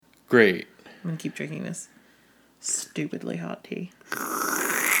Great. I'm going to keep drinking this stupidly hot tea.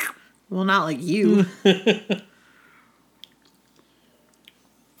 Well, not like you.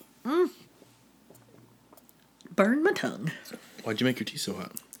 Burn my tongue. Why'd you make your tea so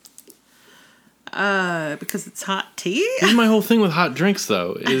hot? Because it's hot tea? Here's my whole thing with hot drinks,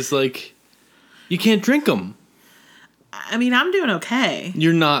 though, is like, you can't drink them. I mean, I'm doing okay.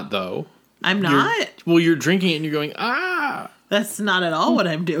 You're not, though. I'm not? You're drinking it and you're going, ah! That's not at all what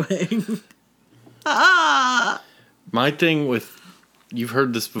I'm doing. Ah! My thing with, you've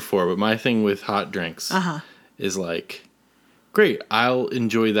heard this before, but my thing with hot drinks is like, great, I'll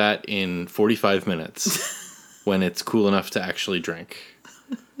enjoy that in 45 minutes when it's cool enough to actually drink.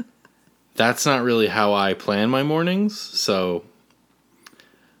 That's not really how I plan my mornings, so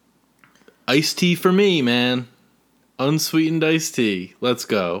iced tea for me, man. Unsweetened iced tea. Let's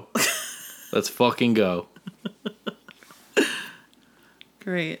go. Let's fucking go.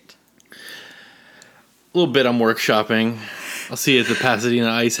 Great. A little bit I'm workshopping. I'll see you at the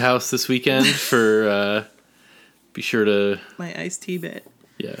Pasadena Ice House this weekend for, be sure to... My iced tea bit.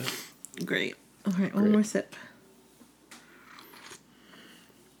 Yeah. Great. All right, one more sip.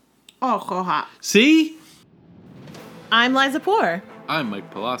 Oh, so hot. See? I'm Liza Poor. I'm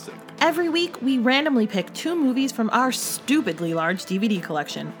Mike Polasic. Every week, we randomly pick 2 movies from our stupidly large DVD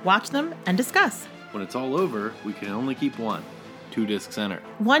collection, watch them, and discuss. When it's all over, we can only keep one. 2 discs enter.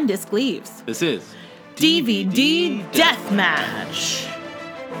 1 disc leaves. This is... DVD Deathmatch.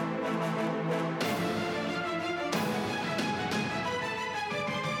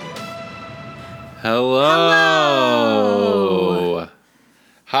 Hello.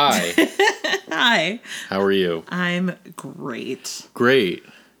 Hi. Hi. How are you? I'm great. Great.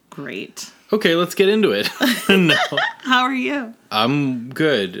 Great. Okay, let's get into it. No. How are you? I'm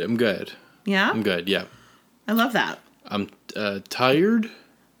good. Yeah? I'm good, yeah. I love that. I'm tired.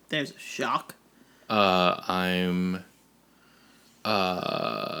 There's a shock. I'm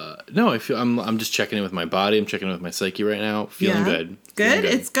no, I'm just checking in with my body. I'm checking in with my psyche right now. Feeling good. Good?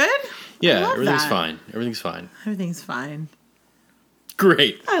 It's good? Yeah, everything's that. fine. Everything's fine. Everything's fine.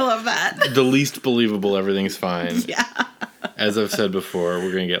 Great. I love that. The least believable everything's fine. Yeah. As I've said before,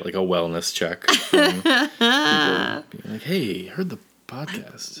 we're going to get like a wellness check from people being like, hey, heard the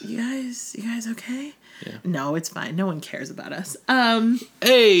podcast. You guys okay? Yeah. No, it's fine. No one cares about us.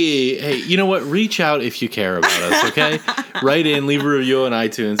 Hey, you know what? Reach out if you care about us, okay? Write in, leave a review on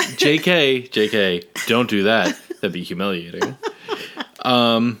iTunes. JK, don't do that. That'd be humiliating.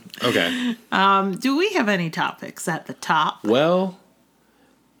 Okay. Do we have any topics at the top? Well,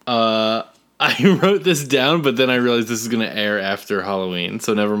 I wrote this down, but then I realized this is going to air after Halloween,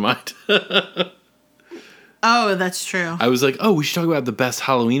 so never mind. Oh, that's true. I was like, oh, we should talk about the best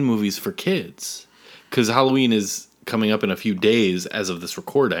Halloween movies for kids. Because Halloween is coming up in a few days as of this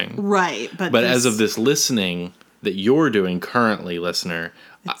recording. Right. But as of this listening that you're doing currently, listener,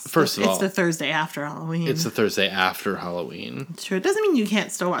 first of all... It's the Thursday after Halloween. It's the Thursday after Halloween. It's true. It doesn't mean you can't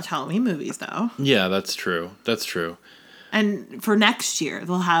still watch Halloween movies, though. Yeah, that's true. That's true. And for next year,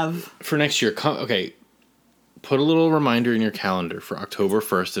 they'll have... For next year, okay, put a little reminder in your calendar for October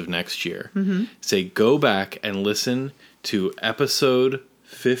 1st of next year. Mm-hmm. Say, go back and listen to episode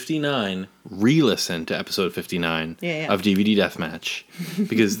 59, re-listen to episode 59 of DVD Deathmatch.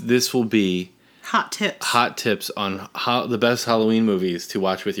 Because this will be... Hot tips on the best Halloween movies to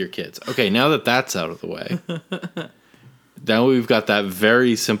watch with your kids. Okay, now that that's out of the way. Now we've got that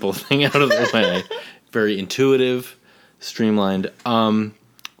very simple thing out of the way. Very intuitive, streamlined.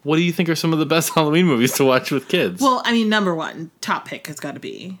 What do you think are some of the best Halloween movies to watch with kids? Well, I mean, number one, top pick has got to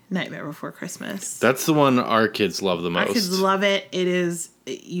be Nightmare Before Christmas. That's the one our kids love the most. Our kids love it.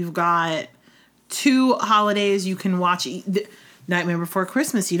 You've got 2 holidays you can watch. Nightmare Before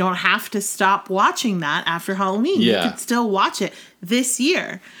Christmas. You don't have to stop watching that after Halloween. Yeah. You can still watch it this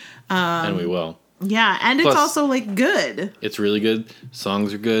year. And we will. Yeah, and Plus, it's also, like, good. It's really good.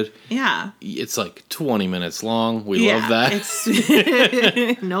 Songs are good. Yeah. It's, like, 20 minutes long. We love that.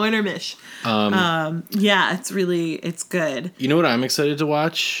 It's no intermission. Yeah, it's good. You know what I'm excited to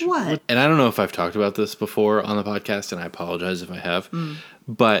watch? What? And I don't know if I've talked about this before on the podcast, and I apologize if I have.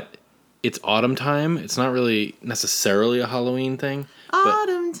 But it's autumn time. It's not really necessarily a Halloween thing.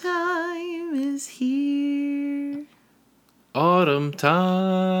 Autumn time is here. Autumn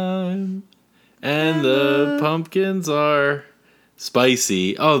time. And the pumpkins are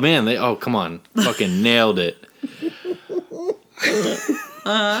spicy. Oh, man. Come on. Fucking nailed it.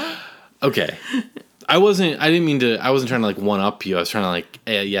 Okay. I wasn't trying to, like, one-up you. I was trying to, like,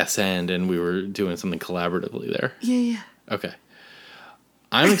 yes and we were doing something collaboratively there. Yeah. Okay.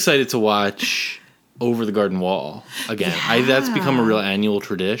 I'm excited to watch Over the Garden Wall again. That's become a real annual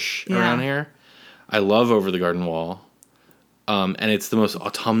tradition around here. I love Over the Garden Wall. And it's the most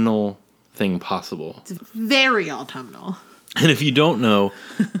autumnal thing possible. It's very autumnal. And if you don't know,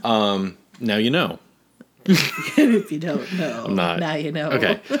 now you know. If you don't know, now you know.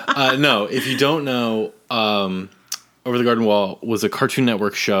 Okay. No, if you don't know, Over the Garden Wall was a Cartoon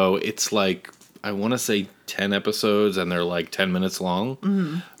Network show. It's like, I want to say 10 episodes, and they're like 10 minutes long.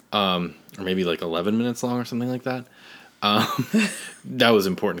 Mm-hmm. Or maybe like 11 minutes long or something like that. That was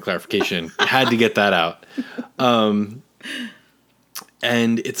important clarification. Had to get that out.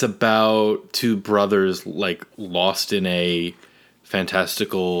 And it's about two brothers like lost in a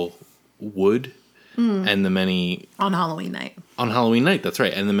fantastical wood and the many... On Halloween night. On Halloween night, that's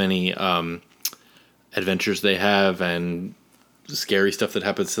right. And the many adventures they have and scary stuff that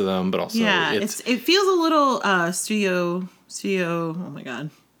happens to them, but also... Yeah, it feels a little studio, oh my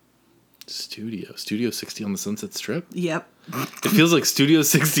God. Studio 60 on the Sunset Strip? Yep. It feels like Studio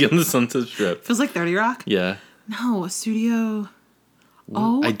 60 on the Sunset Strip. Feels like 30 Rock? Yeah. No, Studio...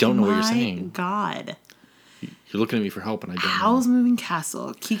 Oh, I don't know what you're saying. God. You're looking at me for help, and I don't Howl's know. Moving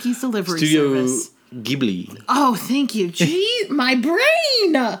Castle, Kiki's Delivery Studio Service. Ghibli. Oh, thank you. Gee, my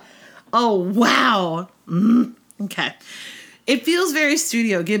brain. Oh, wow. Okay. It feels very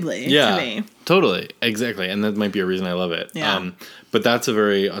Studio Ghibli to me. Totally. Exactly. And that might be a reason I love it. Yeah. But that's a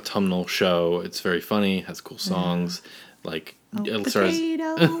very autumnal show. It's very funny, has cool songs. Like,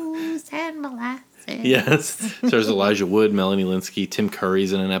 potatoes and molasses. Yes. There's Elijah Wood, Melanie Linsky, Tim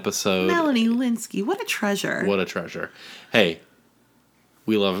Curry's in an episode. Melanie Linsky, what a treasure. What a treasure. Hey,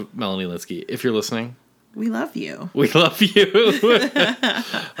 we love Melanie Linsky. If you're listening, we love you. We love you.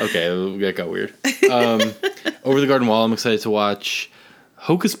 Okay, that got weird. Over the Garden Wall, I'm excited to watch.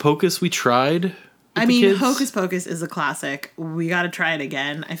 Hocus Pocus, we tried. I mean, Hocus Pocus is a classic. We got to try it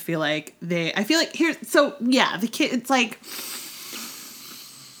again. I feel like the kid, it's like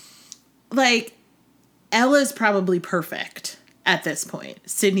Ella's probably perfect at this point.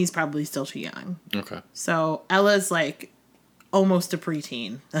 Sydney's probably still too young. Okay. So Ella's like almost a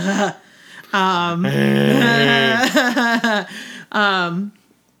preteen. So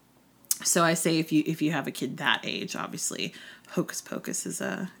I say if you have a kid that age, obviously Hocus Pocus is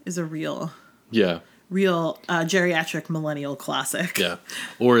a real geriatric millennial classic. Yeah.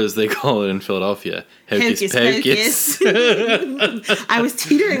 Or as they call it in Philadelphia, Hocus Pocus. I was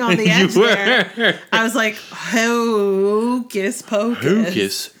teetering on the edge there. I was like, Hocus Pocus.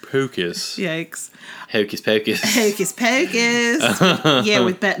 Hocus Pocus. Yikes. Hocus Pocus. Hocus Pocus. Yeah,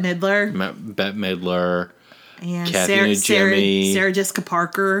 with Bette Midler. Bette Midler. And Kathy Sarah Jessica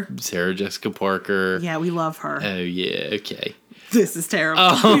Parker. Sarah Jessica Parker. Yeah, we love her. Oh, yeah. Okay. This is terrible.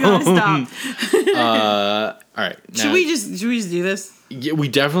 We gotta stop. All right. Should we just do this? Yeah, we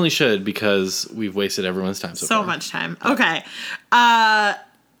definitely should because we've wasted everyone's time so far. Much time. Okay.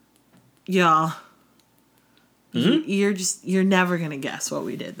 Y'all. Mm-hmm. You're never gonna guess what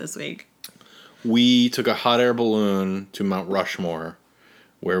we did this week. We took a hot air balloon to Mount Rushmore,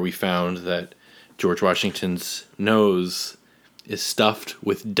 where we found that George Washington's nose is stuffed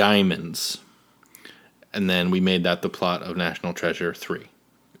with diamonds. And then we made that the plot of National Treasure 3.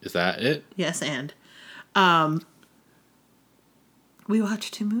 Is that it? Yes, and we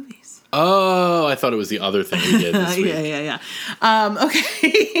watched 2 movies. Oh, I thought it was the other thing we did this week. Yeah.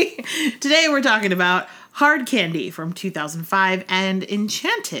 Okay. Today we're talking about Hard Candy from 2005 and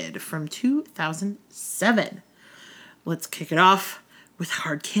Enchanted from 2007. Let's kick it off with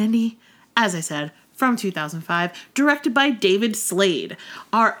Hard Candy, as I said, from 2005, directed by David Slade.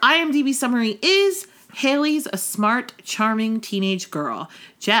 Our IMDb summary is: Haley's a smart, charming teenage girl.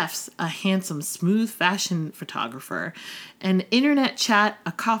 Jeff's a handsome, smooth fashion photographer. An internet chat,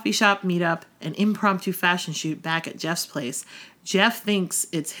 a coffee shop meetup, an impromptu fashion shoot back at Jeff's place. Jeff thinks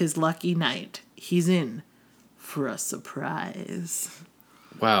it's his lucky night. He's in for a surprise.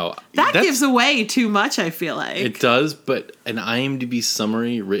 Wow. That gives away too much, I feel like. It does, but an IMDb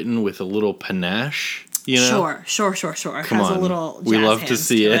summary written with a little panache, you know? Sure. Come has on. A little we jazz love to hands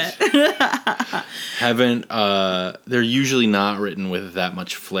see to it. They're usually not written with that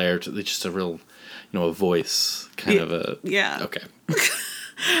much flair. It's just a real, a voice kind of a... Yeah. Okay.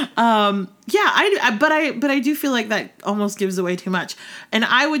 But I do feel like that almost gives away too much. And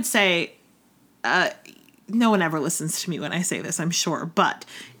I would say... no one ever listens to me when I say this, I'm sure. But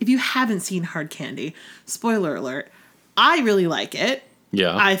if you haven't seen Hard Candy, spoiler alert, I really like it.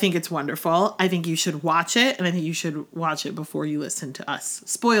 Yeah. I think it's wonderful. I think you should watch it, and I think you should watch it before you listen to us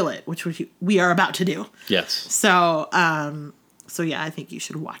spoil it, which we are about to do. Yes. So yeah, I think you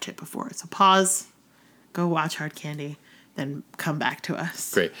should watch it before. So pause, go watch Hard Candy, then come back to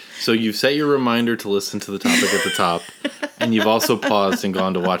us. Great. So you've set your reminder to listen to the topic at the top, and you've also paused and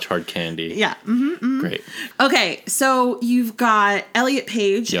gone to watch Hard Candy. Yeah. Mm-hmm, mm-hmm. Great. Okay, so you've got Elliot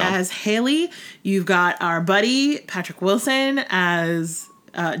Page Yeah. as Haley. You've got our buddy Patrick Wilson as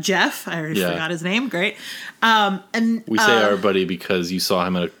Jeff. I already forgot his name. Great. And we say our buddy because you saw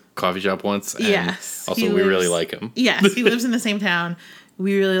him at a coffee shop once. And yes. Also, we really like him. Yes, he lives in the same town.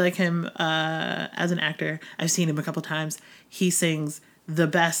 We really like him as an actor. I've seen him a couple times. He sings the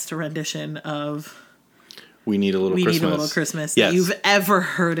best rendition of We Need a Little We Christmas. Need a Little Christmas Yes. that you've ever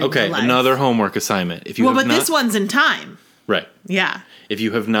heard in your life. Another homework assignment. If you have but not, this one's in time. Right. Yeah. If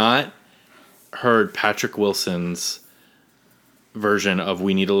you have not heard Patrick Wilson's version of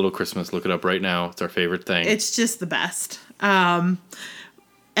We Need a Little Christmas, look it up right now. It's our favorite thing. It's just the best. And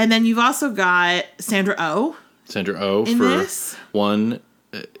then you've also got Sandra Oh. Sandra Oh in for this.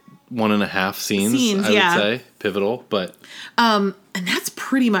 1.5 scenes, I would say. Pivotal, but... And that's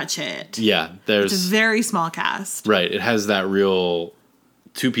pretty much it. Yeah, there's... It's a very small cast. Right, it has that real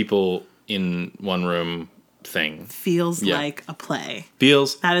two people in one room thing. Feels like a play.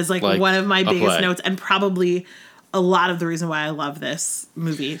 Feels That is like one of my biggest notes, and probably a lot of the reason why I love this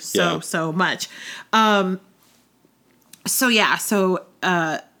movie so much. As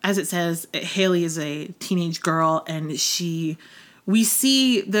it says, Haley is a teenage girl, and we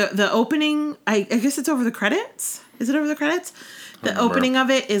see the opening. I guess it's over the credits. Is it over the credits? The opening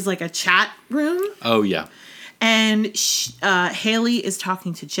of it is like a chat room. Oh yeah. And Haley is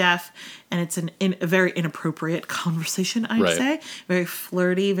talking to Jeff, and it's a very inappropriate conversation, I'd say. Very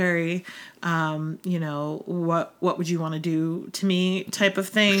flirty, very, what would you want to do to me type of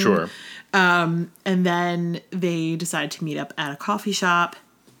thing. Sure. And then they decide to meet up at a coffee shop,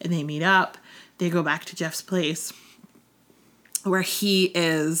 and they meet up. They go back to Jeff's place, where he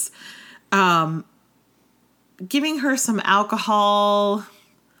is giving her some alcohol,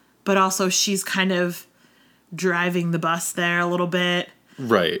 but also she's kind of driving the bus there a little bit.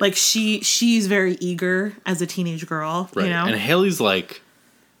 Right. Like she's very eager as a teenage girl, right. And Haley's like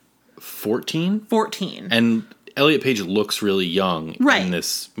 14? 14. And Elliot Page looks really young in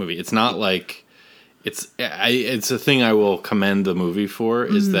this movie. It's not like it's a thing I will commend the movie for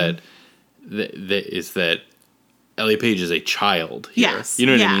is that Elliot Page is a child here. Yes. You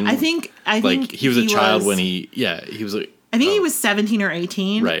know what I mean? I think he was a child when he was like, I think he was 17 or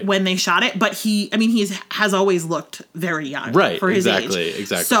 18 when they shot it, but he has always looked very young for his age.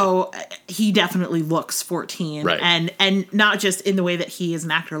 Exactly. So he definitely looks 14. Right. And not just in the way that he as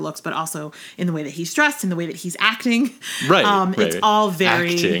an actor looks, but also in the way that he's dressed, in the way that he's acting. Right. It's all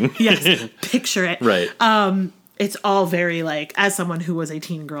very... Acting. Yes. Picture it. Right. It's all very, like, as someone who was a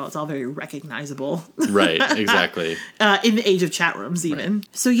teen girl, it's all very recognizable. Right, exactly. In the age of chat rooms, even. Right.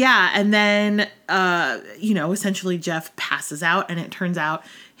 So, yeah, and then, essentially Jeff passes out, and it turns out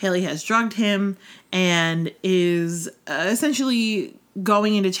Haley has drugged him and is essentially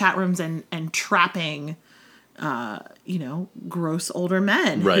going into chat rooms and trapping, gross older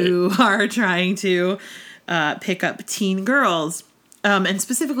men who are trying to pick up teen girls. And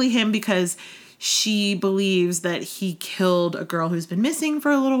specifically him because... she believes that he killed a girl who's been missing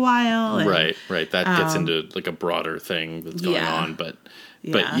for a little while. And, right. That gets into like a broader thing that's going on. But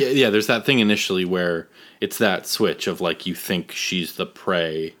there's that thing initially where it's that switch of like you think she's the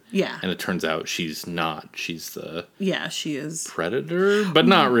prey. Yeah. And it turns out she's not. She's the she is predator, but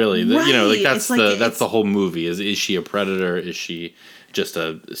not really. That's the whole movie. Is she a predator? Is she just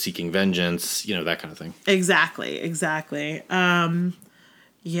seeking vengeance? That kind of thing. Exactly.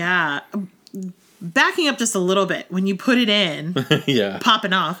 Yeah. Backing up just a little bit, when you put it in,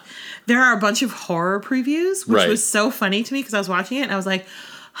 popping off, there are a bunch of horror previews, which was so funny to me because I was watching it and I was like,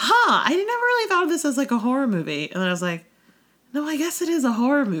 I never really thought of this as like a horror movie. And then I was like, no, I guess it is a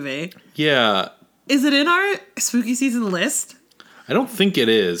horror movie. Yeah. Is it in our spooky season list? I don't think it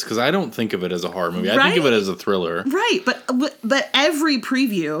is because I don't think of it as a horror movie. I think of it as a thriller. Right. But every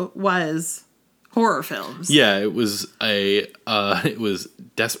preview was... horror films. Yeah, it was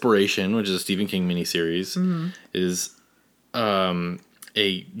Desperation, which is a Stephen King miniseries, is a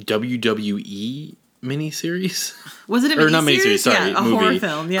WWE miniseries. Was it a miniseries? Or not miniseries, sorry, a movie horror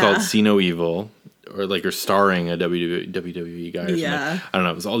film, called See No Evil, or starring a WWE guy. I don't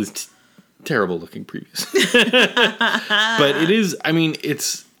know. It was all these terrible looking previews. But it is. I mean,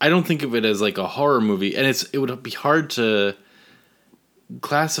 I don't think of it as like a horror movie, and it would be hard to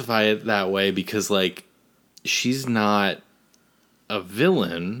classify it that way because like she's not a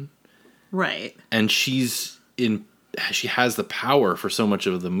villain, right? And she's in she has the power for so much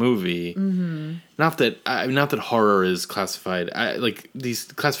of the movie. Mm-hmm. Not that horror is classified. Like, these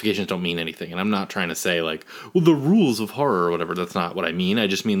classifications don't mean anything, and I'm not trying to say like, well, the rules of horror or whatever. That's not what I mean. I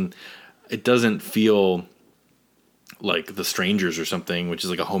just mean it doesn't feel like The Strangers or something, which is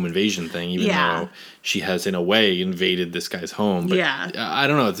like a home invasion thing, even though she has in a way invaded this guy's home. But I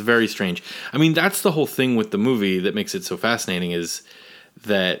don't know. It's very strange. I mean, that's the whole thing with the movie that makes it so fascinating is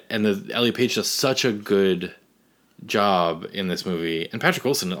that, and Elliot Page does such a good job in this movie, and Patrick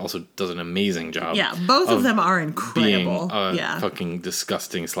Wilson also does an amazing job. Yeah, both of them are incredible. Being a fucking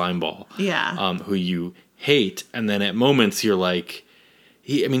disgusting slimeball. Yeah. Who you hate, and then at moments you're like,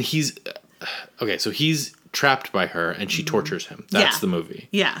 he's okay. So he's trapped by her, and she tortures him. That's the movie.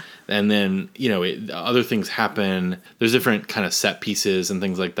 Yeah. And then other things happen. There's different kind of set pieces and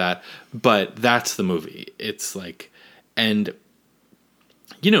things like that, but that's the movie. It's like, and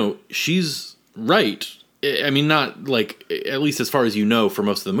she's right. I mean, not like, at least as far as for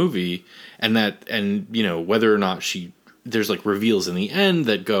most of the movie, and whether or not there's like reveals in the end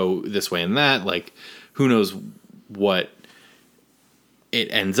that go this way and that, like, who knows what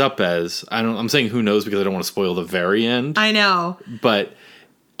it ends up as. I'm saying who knows because I don't want to spoil the very end. I know. But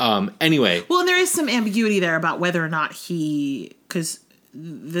anyway. Well, and there is some ambiguity there about whether or not because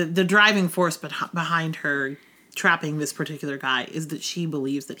the driving force behind her trapping this particular guy is that she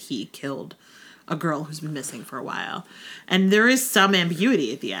believes that he killed a girl who's been missing for a while. And there is some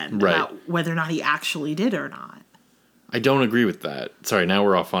ambiguity at the end about whether or not he actually did or not. I don't agree with that. Sorry, now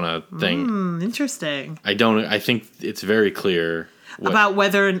we're off on a thing. Interesting. I think it's very clear about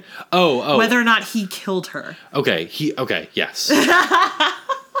whether whether or not he killed her. Okay, yes.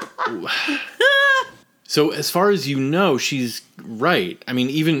 So as far as she's right. I mean,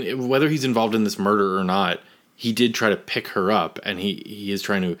 even whether he's involved in this murder or not, he did try to pick her up, and he is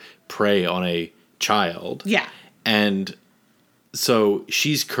trying to prey on a child. Yeah. And so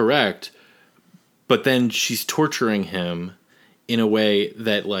she's correct, but then she's torturing him in a way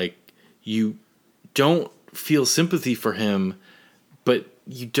that, like, you don't feel sympathy for him, but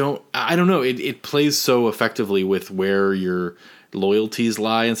you don't... I don't know. It plays so effectively with where your loyalties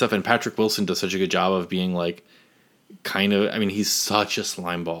lie and stuff, and Patrick Wilson does such a good job of being, like, kind of... I mean, he's such a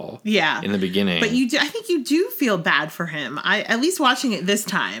slimeball. Yeah. In the beginning. But I think you do feel bad for him. At least watching it this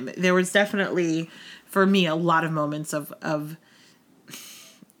time, there was definitely, for me, a lot of moments of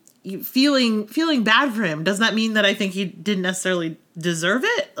you feeling bad for him. Doesn't that mean that I think he didn't necessarily deserve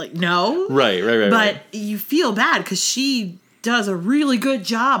it? Like, no. Right. But you feel bad because she does a really good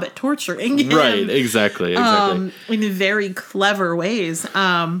job at torturing him. Right, exactly. In very clever ways.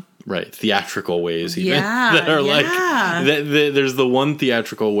 Right, theatrical ways even that are like there's the one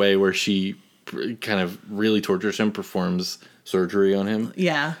theatrical way where she kind of really tortures him, performs surgery on him,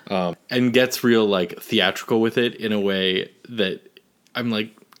 and gets real like theatrical with it in a way that I'm like,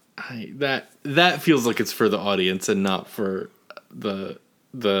 that feels like it's for the audience and not for the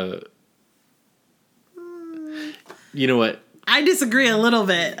you know what? I disagree a little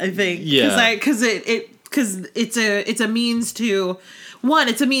bit. I think because it's a means to. One,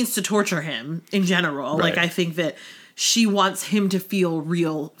 it's a means to torture him in general. Right. Like, I think that she wants him to feel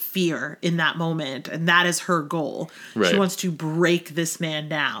real fear in that moment, and that is her goal. Right. She wants to break this man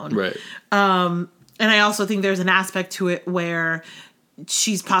down. Right. And I also think there's an aspect to it where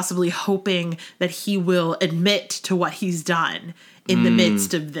she's possibly hoping that he will admit to what he's done in the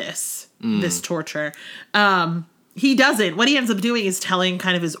midst of this torture. He doesn't. What he ends up doing is telling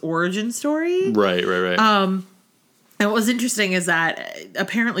kind of his origin story. Right. And what was interesting is that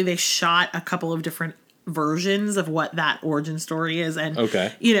apparently they shot a couple of different versions of what that origin story is. And,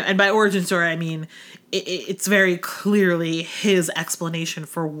 and by origin story, I mean, it's very clearly his explanation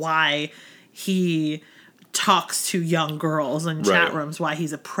for why he talks to young girls in chat rooms, why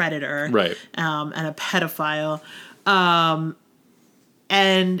he's a predator and a pedophile. And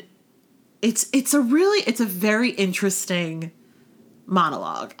it's a very interesting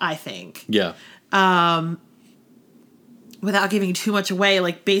monologue, I think. Yeah. Without giving too much away,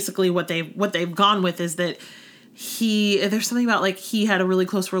 like basically what they've gone with is that there's something about like he had a really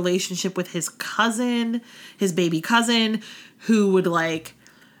close relationship with his cousin, his baby cousin, who would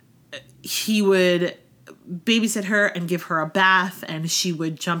he would babysit her and give her a bath, and she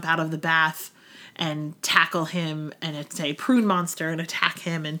would jump out of the bath and tackle him, and it's a prune monster, and attack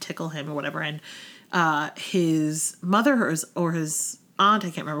him and tickle him or whatever. And his mother or his aunt,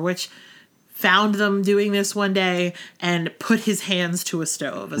 I can't remember which, found them doing this one day and put his hands to a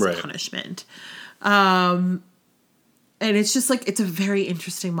stove as a punishment. And it's just like, it's a very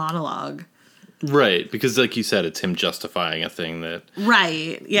interesting monologue. Right, because like you said, it's him justifying a thing that...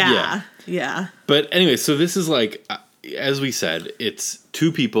 Right, yeah. But anyway, so this is like, as we said, it's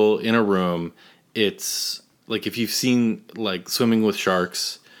two people in a room. It's like if you've seen like Swimming with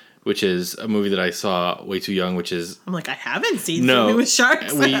Sharks, which is a movie that I saw way too young, which is... I'm like, I haven't seen Swimming with Sharks. I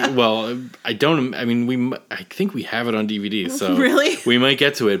think we have it on DVD, so... Really? We might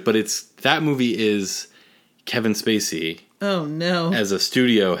get to it, but that movie is Kevin Spacey... Oh, no. As a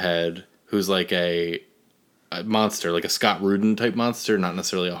studio head who's like a monster, like a Scott Rudin type monster, not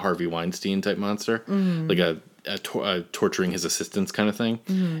necessarily a Harvey Weinstein type monster, like a torturing his assistants kind of thing.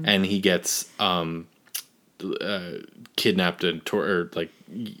 Mm-hmm. And he gets kidnapped and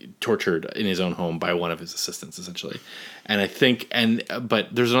tortured in his own home by one of his assistants, essentially. And I think, but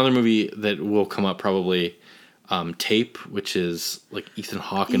there's another movie that will come up probably... Tape, which is like Ethan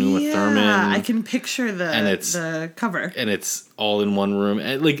Hawke and Uma Thurman. Yeah, I can picture the cover. And it's all in one room.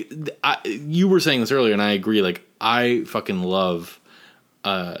 And like you were saying this earlier, and I agree. Like I fucking love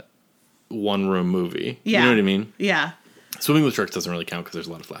a one room movie. Yeah. You know what I mean? Yeah. Swimming with Sharks doesn't really count because there's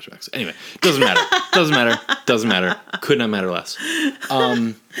a lot of flashbacks. Anyway, doesn't matter. Doesn't matter. Could not matter less.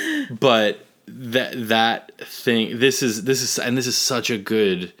 But that thing. This is such a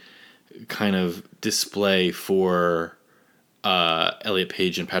good kind of display for Elliot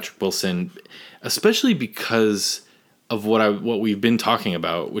Page and Patrick Wilson, especially because of what we've been talking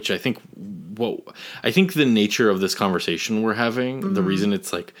about, which I think the nature of this conversation we're having, the reason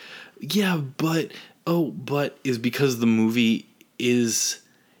it's like, but is because the movie is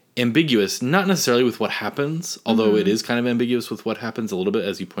ambiguous, not necessarily with what happens, although it is kind of ambiguous with what happens a little bit,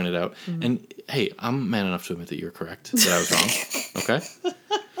 as you pointed out. And hey, I'm man enough to admit that you're correct, that I was wrong. Okay?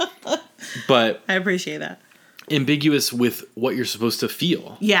 But I appreciate that. Ambiguous with what you're supposed to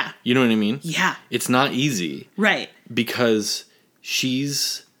feel. Yeah. You know what I mean? Yeah. It's not easy. Right. Because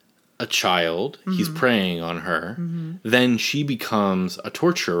she's a child. He's preying on her. Then she becomes a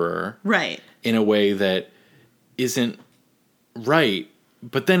torturer. Right. In a way that isn't right.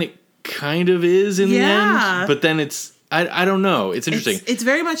 But then it kind of is in the end. But then it's... I don't know. It's interesting. It's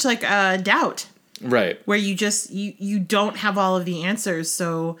very much like doubt. Right. Where you just... You don't have all of the answers,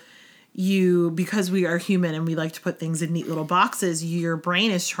 so... because we are human and we like to put things in neat little boxes, your brain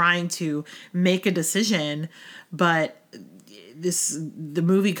is trying to make a decision, but the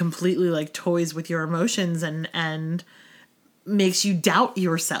movie completely like toys with your emotions and makes you doubt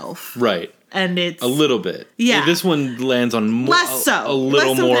yourself. Right. And it's a little bit. Yeah. This one lands on less so. A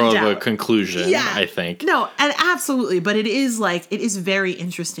little more of a conclusion, yeah. I think. No, and absolutely, but it is very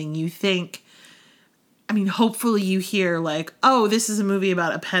interesting. You think, I mean, hopefully you hear like, oh, this is a movie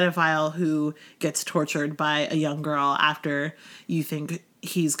about a pedophile who gets tortured by a young girl after you think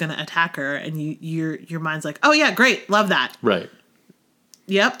he's going to attack her, and your mind's like, oh yeah, great, love that. Right.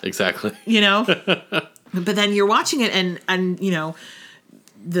 Yep. Exactly. You know? But then you're watching it and you know,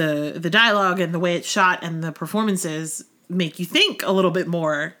 the dialogue and the way it's shot and the performances make you think a little bit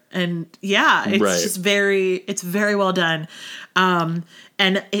more. And yeah, it's just it's very well done. And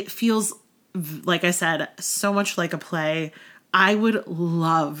it feels, like I said, so much like a play. I would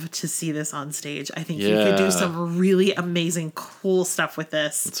love to see this on stage. I think you could do some really amazing, cool stuff with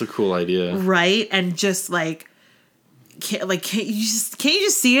this. It's a cool idea. Right? And just can't you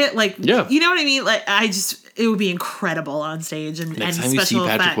just see it? Like, yeah. You know what I mean? Like, it would be incredible on stage. And next and time you see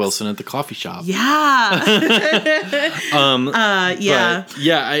Patrick effects. Wilson at the coffee shop. Yeah. Yeah. But,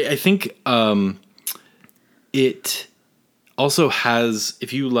 yeah, I think it also has,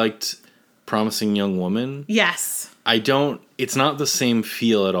 if you liked Promising Young Woman. Yes. It's not the same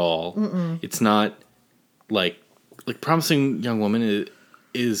feel at all. Mm-mm. It's not like Promising Young Woman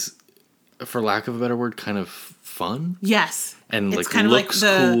is, for lack of a better word, kind of fun. Yes. And it's kind of looks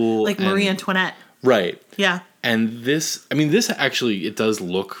cool. Like Marie Antoinette. Right. Yeah. And this actually, it does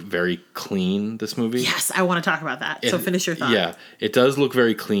look very clean, this movie. Yes, I want to talk about that. So finish your thought. Yeah. It does look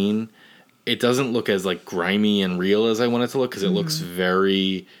very clean. It doesn't look as grimy and real as I want it to look, because it looks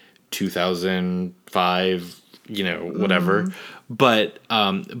very 2005, whatever. But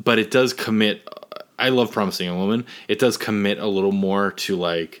it does commit. I love Promising Young Woman. It does commit a little more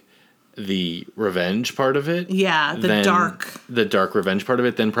to the revenge part of it. Yeah, the dark revenge part of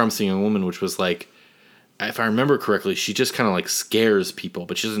it than Promising Young Woman, which was if I remember correctly, she just kind of scares people,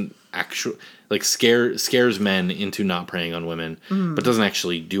 but she doesn't actually scares men into not preying on women, but doesn't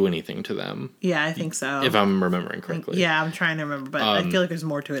actually do anything to them. Yeah, I think so. If I'm remembering correctly. Yeah, I'm trying to remember, but I feel like there's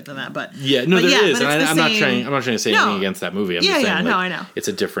more to it than that. But yeah, no, there is, and I'm not trying to say anything against that movie. I'm just saying, I know. It's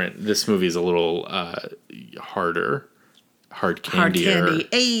a different. This movie is a little harder, hard candy.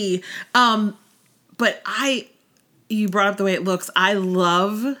 But you brought up the way it looks. I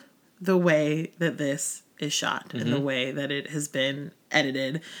love the way that this is shot and the way that it has been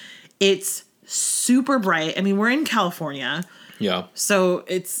edited. It's super bright. I mean, we're in California. Yeah. So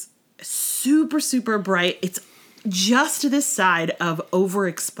it's super, super bright. It's just to this side of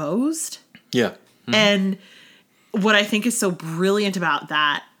overexposed. Yeah. Mm-hmm. And what I think is so brilliant about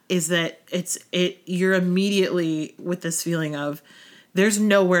that is that you're immediately with this feeling of there's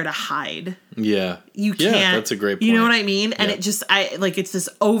nowhere to hide. Yeah. You can't. Yeah, that's a great point. You know what I mean? And Yeah. it just, it's this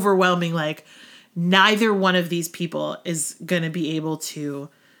overwhelming, like, neither one of these people is going to be able to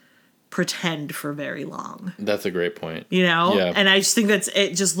pretend for very long. That's a great point. You know? Yeah. And I just think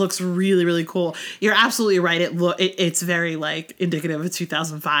it just looks really, really cool. You're absolutely right. It's very, like, indicative of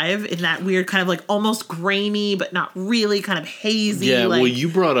 2005 in that weird kind of, like, almost grainy, but not really, kind of hazy. Yeah, like, well, you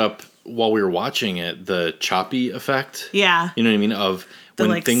brought up, while we were watching it, the choppy effect. Yeah. You know what I mean? Of The,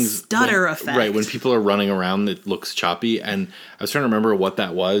 when like, things... stutter effect. Right, when people are running around, it looks choppy. And I was trying to remember what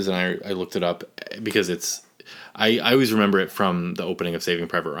that was, and I looked it up because it's... I always remember it from the opening of Saving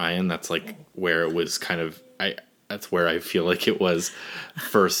Private Ryan. That's like where it was kind of... That's where I feel like it was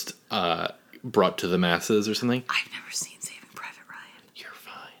first brought to the masses or something. I've never seen Saving Private Ryan. You're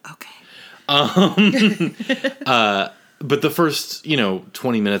fine. Okay. But the first,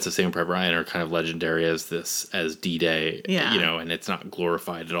 20 minutes of Saving Private Ryan are kind of legendary as D-Day, Yeah. and it's not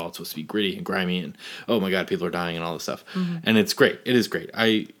glorified at all. It's supposed to be gritty and grimy and, oh my God, people are dying and all this stuff. Mm-hmm. And it's great. It is great.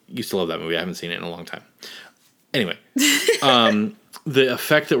 I used to love that movie. I haven't seen it in a long time. Anyway, the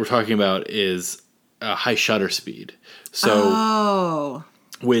effect that we're talking about is a high shutter speed. So,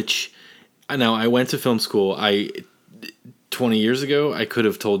 which, now I went to film school. 20 years ago, I could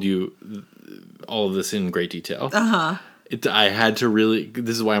have told you all of this in great detail. Uh-huh. I had to really...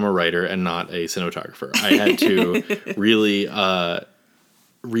 This is why I'm a writer and not a cinematographer. I had to really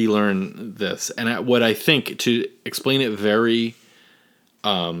relearn this. And what I think, to explain it very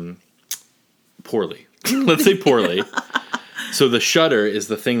poorly... Let's say poorly. So the shutter is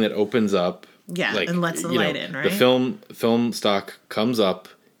the thing that opens up... Yeah, and lets the light in, right? The film stock comes up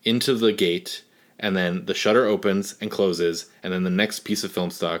into the gate... And then the shutter opens and closes, and then the next piece of film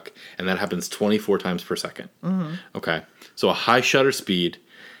stock, and that happens 24 times per second. Mm-hmm. Okay, so a high shutter speed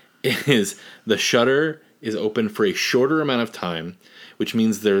is the shutter is open for a shorter amount of time, which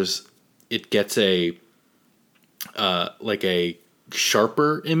means it gets a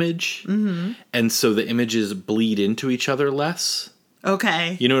sharper image, and so the images bleed into each other less.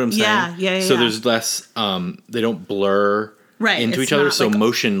 Okay, you know what I'm saying? Yeah. So there's less. They don't blur. Right, into each other, so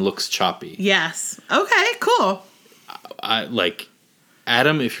motion looks choppy. Yes. Okay, cool.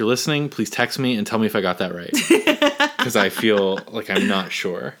 Adam, if you're listening, please text me and tell me if I got that right. Because I feel like I'm not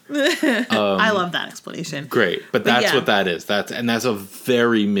sure. I love that explanation. Great, but that's what that is. That's a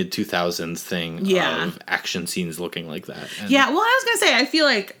very mid-2000s thing of action scenes looking like that. And well, I was going to say, I feel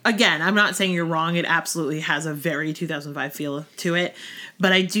like, again, I'm not saying you're wrong. It absolutely has a very 2005 feel to it.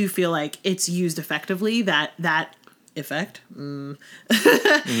 But I do feel like it's used effectively, that effect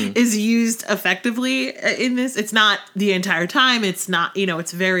is used effectively in this. It's not the entire time. It's not,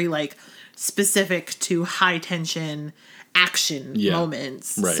 it's very like specific to high tension action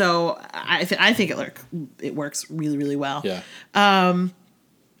moments. Right. So I think it works really, really well. Yeah. I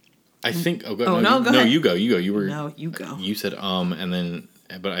think. Oh, go ahead. No, you go. You were. No, you go. You said and then,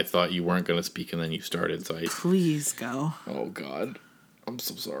 but I thought you weren't going to speak, and then you started. So Please go. Oh God, I'm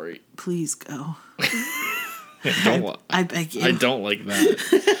so sorry. Please go. I beg you. I don't like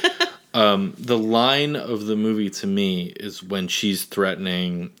that. The line of the movie to me is when she's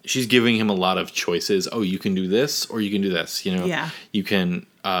giving him a lot of choices. Oh, you can do this or you can do this. Yeah. You can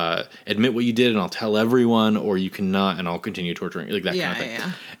admit what you did and I'll tell everyone, or you cannot and I'll continue torturing you, like that kind of thing.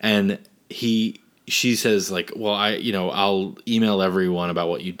 Yeah. And she says like, well, I'll email everyone about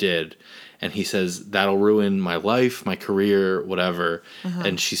what you did. And he says, that'll ruin my life, my career, whatever. Uh-huh.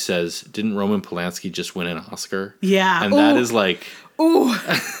 And she says, didn't Roman Polanski just win an Oscar? Yeah. And that is like... Ooh.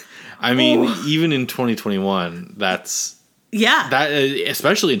 I mean, even in 2021, that's... Yeah. That,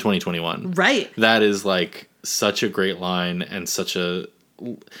 especially in 2021. Right. That is like such a great line and such a...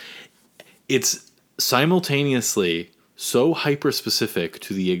 It's simultaneously so hyper-specific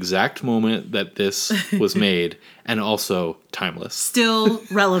to the exact moment that this was made and also timeless. Still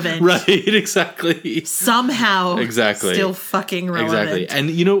relevant. Right, exactly. Somehow. Exactly. Still fucking relevant. Exactly. And,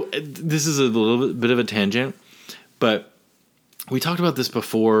 this is a little bit of a tangent, but we talked about this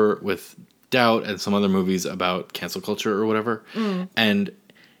before with Doubt and some other movies about cancel culture or whatever. Mm. And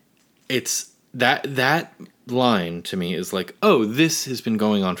it's that line to me is like, oh, this has been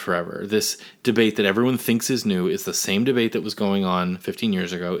going on forever. This debate that everyone thinks is new is the same debate that was going on 15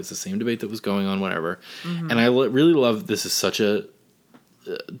 years ago. It's the same debate that was going on whatever. Mm-hmm. And I really love, this is such a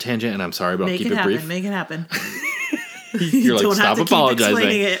tangent, and I'm sorry, but I'll keep it brief. Make it happen. You're like, stop apologizing.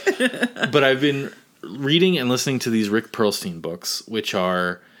 It. But I've been reading and listening to these Rick Perlstein books, which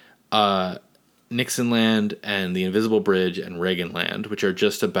are Nixonland and The Invisible Bridge and Reaganland, which are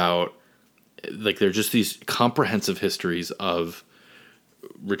just about, like, they're just these comprehensive histories of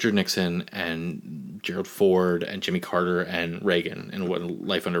Richard Nixon and Gerald Ford and Jimmy Carter and Reagan and what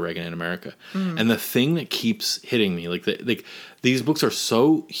life under Reagan in America. And the thing that keeps hitting me, like these books are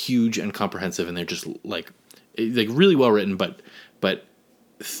so huge and comprehensive, and they're just like really well written, but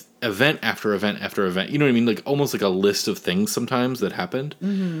event after event after event, you know what I mean? Like almost like a list of things sometimes that happened.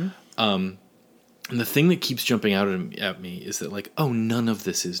 And the thing that keeps jumping out at me is that, like, oh, none of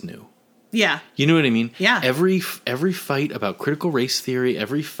this is new. Yeah. You know what I mean? Yeah. Every fight about critical race theory,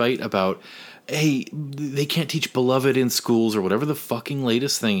 every fight about, hey, they can't teach Beloved in schools or whatever the fucking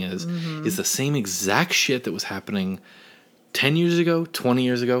latest thing is the same exact shit that was happening 10 years ago, 20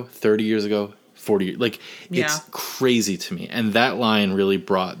 years ago, 30 years ago, 40 years. Like, it's crazy to me. And that line really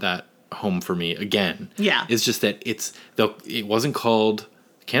brought that home for me again. Yeah. It's just that it wasn't called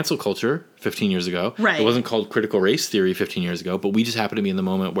cancel culture 15 years ago. Right. It wasn't called critical race theory 15 years ago, but we just happen to be in the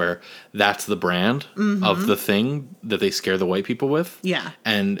moment where that's the brand of the thing that they scare the white people with. Yeah.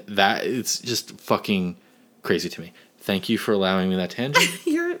 And that it's just fucking crazy to me. Thank you for allowing me that tangent.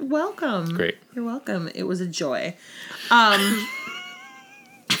 You're welcome. Great. You're welcome. It was a joy. The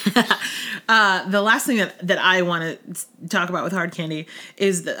last thing that I want to talk about with Hard Candy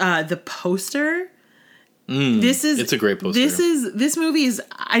is the poster. It's a great poster. This movie is,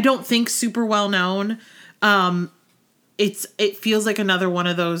 I don't think, super well known. It feels like another one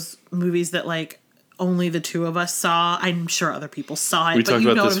of those movies that, like, only the two of us saw. I'm sure other people saw it. We talked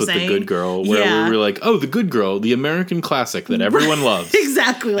about this with The Good Girl, where we were like, oh, The Good Girl, the American classic that everyone loves.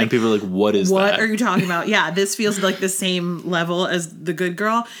 Exactly. And people are like, what is that? What are you talking about? Yeah, this feels like the same level as The Good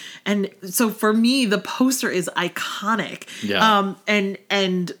Girl. And so for me, the poster is iconic. Yeah.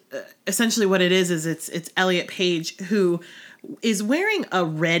 And essentially what it is it's Elliot Page, who is wearing a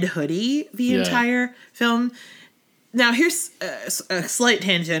red hoodie the entire film. Now, here's a slight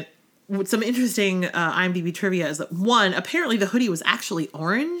tangent. Some interesting IMDb trivia is that, one, apparently the hoodie was actually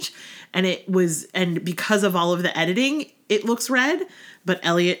orange, and because of all of the editing, it looks red, but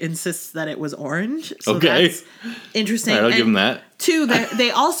Elliot insists that it was orange. So that's interesting. All right, I'll give him that. Two,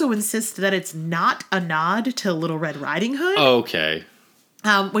 they also insist that it's not a nod to Little Red Riding Hood. Okay.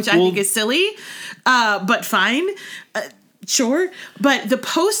 Which I think is silly, but fine. Sure. But the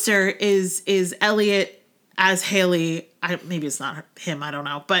poster is Elliot as Haley. Maybe it's not him, I don't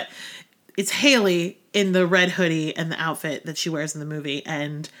know, but it's Haley in the red hoodie and the outfit that she wears in the movie,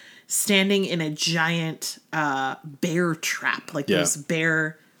 and standing in a giant bear trap, like those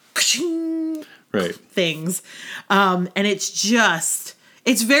bear things. And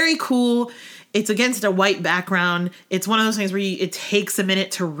it's very cool. It's against a white background. It's one of those things where it takes a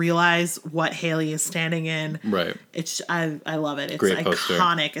minute to realize what Haley is standing in. Right. I love it. It's great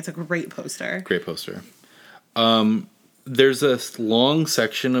iconic. Poster. It's a great poster. Great poster. There's a long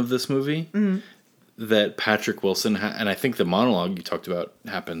section of this movie that Patrick Wilson, and I think the monologue you talked about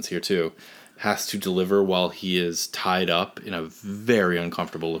happens here too, has to deliver while he is tied up in a very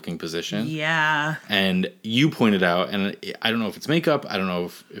uncomfortable looking position. Yeah. And you pointed out, and I don't know if it's makeup, I don't know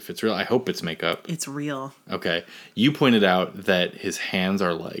if it's real, I hope it's makeup. It's real. Okay. You pointed out that his hands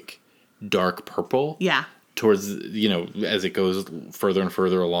are like dark purple. Yeah. Towards, as it goes further and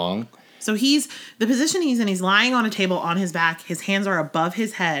further along. So the position he's in, he's lying on a table on his back. His hands are above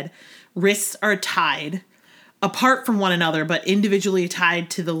his head. Wrists are tied apart from one another, but individually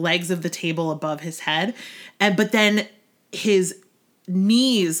tied to the legs of the table above his head. But then his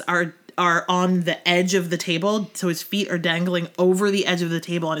knees are on the edge of the table. So his feet are dangling over the edge of the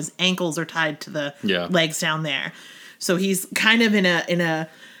table, and his ankles are tied to the legs down there. So he's kind of in a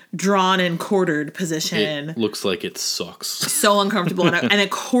drawn and quartered position. It looks like it sucks. So uncomfortable. And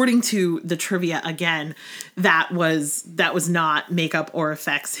according to the trivia, again, that was not makeup or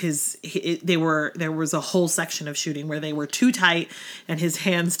effects. There was a whole section of shooting where they were too tight and his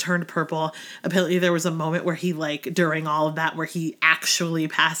hands turned purple. Apparently there was a moment where he, like, during all of that, where he actually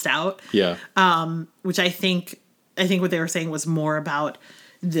passed out. Yeah. Which I think what they were saying was more about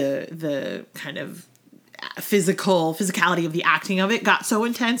the kind of physicality of the acting of it got so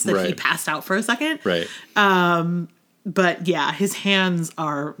intense that he passed out for a second. Right. But yeah, his hands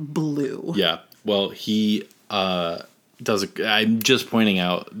are blue. Yeah. Well, he I'm just pointing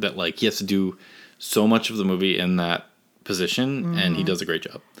out that, like, he has to do so much of the movie in that position, and he does a great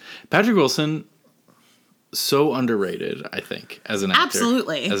job. Patrick Wilson, so underrated, I think, as an actor.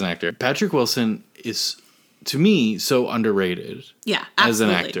 Absolutely. As an actor. Patrick Wilson is to me, so underrated. Yeah, as an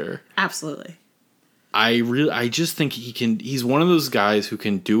absolutely. actor. Absolutely. I just think he's one of those guys who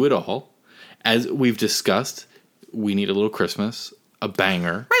can do it all. As we've discussed, We Need a Little Christmas, a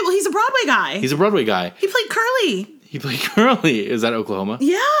banger. Right, well, he's a Broadway guy. He's a Broadway guy. He played Curly. He played Curly. Is that Oklahoma?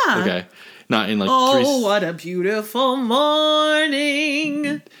 Yeah. Okay. Not in like what a beautiful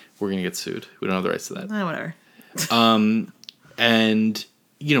morning. We're going to get sued. We don't have the rights to that. Whatever. And,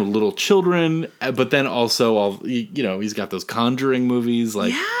 Little Children, but then also he's got those Conjuring movies.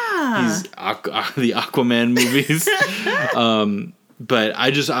 Like, he's the Aquaman movies. But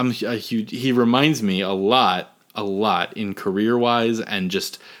I'm a huge, he reminds me a lot in career-wise and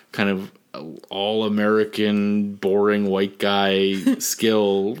just kind of all-American, boring white guy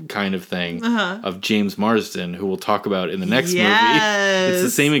skill kind of thing of James Marsden, who we'll talk about in the next movie. It's the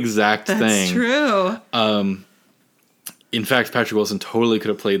same exact thing. That's true. In fact, Patrick Wilson totally could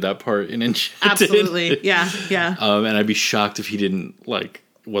have played that part in Enchanted. Absolutely. Yeah. And I'd be shocked if he didn't,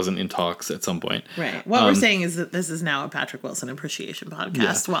 wasn't in talks at some point. Right. What we're saying is that this is now a Patrick Wilson appreciation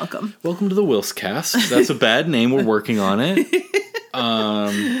podcast. Yeah. Welcome. Welcome to the Wills Cast. That's a bad name. We're working on it.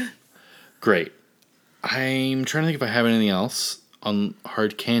 Great. I'm trying to think if I have anything else on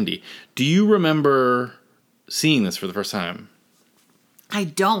Hard Candy. Do you remember seeing this for the first time? I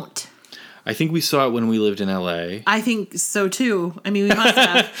don't. I think we saw it when we lived in LA. I think so too. I mean, we must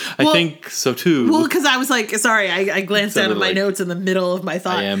have. I think so too. Well, because I was like, sorry, I glanced down at my notes in the middle of my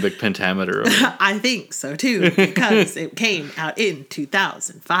thought. Iambic pentameter. I think so too, because it came out in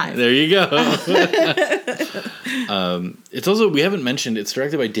 2005. There you go. It's also, we haven't mentioned, it's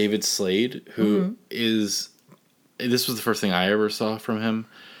directed by David Slade, who is, this was the first thing I ever saw from him.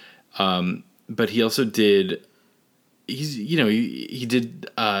 But he also did... he did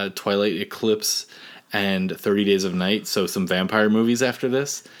Twilight Eclipse and 30 Days of Night, so some vampire movies after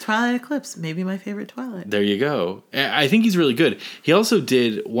this. Twilight Eclipse, maybe my favorite Twilight. There you go. I think he's really good. He also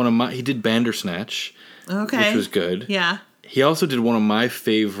did he did Bandersnatch, which was good. Yeah. He also did one of my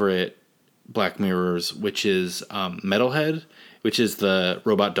favorite Black Mirrors, which is Metalhead, which is the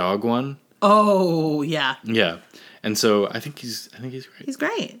robot dog one. Oh, yeah. Yeah. And so I think he's great. He's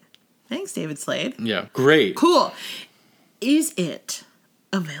great. Thanks, David Slade. Yeah. Great. Cool. Is it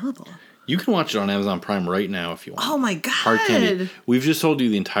available? You can watch it on Amazon Prime right now if you want. Oh my God. Hard Candy. We've just told you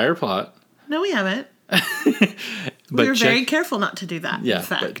the entire plot. No, we haven't. We were very careful not to do that. Yeah, in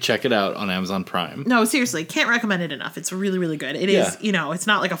fact. But check it out on Amazon Prime. No, seriously, can't recommend it enough. It's really, really good. It is, it's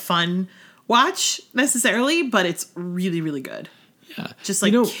not like a fun watch necessarily, but it's really, really good. Yeah. Just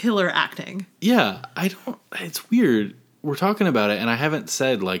killer acting. Yeah, it's weird. We're talking about it, and I haven't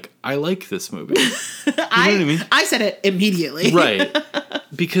said, I like this movie. You know what I mean? I said it immediately. Right.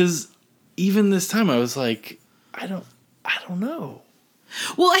 Because even this time I was like, I don't know.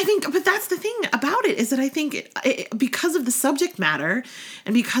 Well, but that's the thing about it, is that I think it, because of the subject matter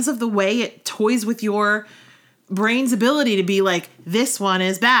and because of the way it toys with your brain's ability to be like, this one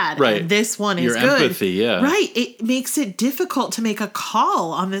is bad, right, and this one is your good. Empathy, yeah. Right. It makes it difficult to make a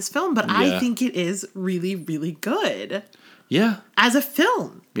call on this film, but I think it is really, really good. Yeah. As a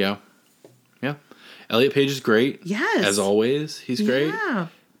film. Yeah. Yeah. Elliot Page is great. Yes. As always, he's great. Yeah.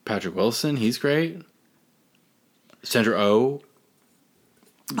 Patrick Wilson, he's great. Sandra Oh.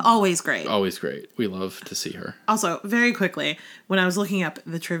 Always great. Always great. We love to see her. Also, very quickly, when I was looking up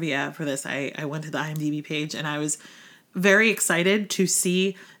the trivia for this, I went to the IMDb page and I was very excited to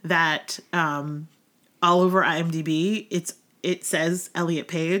see that all over IMDb it says Elliot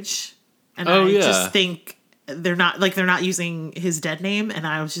Page, and I just think they're not using his dead name, and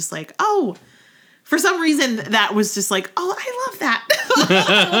I was just like, oh. For some reason, that was just like, oh, I love that. I love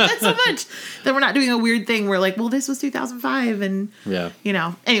that so much. That we're not doing a weird thing where like, well, this was 2005 and, Anyway,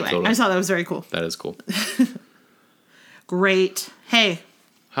 totally. I just thought that was very cool. That is cool. Great. Hey.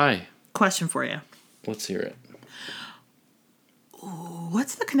 Hi. Question for you. Let's hear it.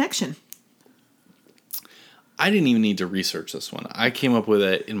 What's the connection? I didn't even need to research this one. I came up with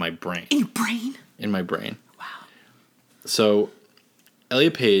it in my brain. In your brain? In my brain. Wow. So,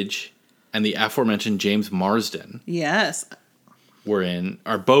 Elliot Page and the aforementioned James Marsden. Yes.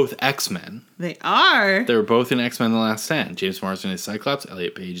 Are both X-Men. They are. They were both in X-Men The Last Stand. James Marsden is Cyclops.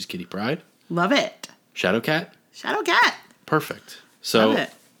 Elliot Page is Kitty Pryde. Love it. Shadowcat. Perfect. So, love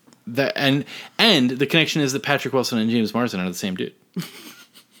it. And the connection is that Patrick Wilson and James Marsden are the same dude.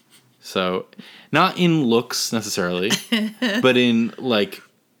 So, not in looks necessarily, but in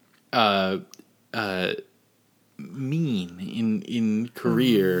mean in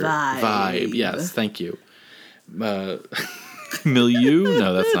career vibe. Yes, thank you. Milieu?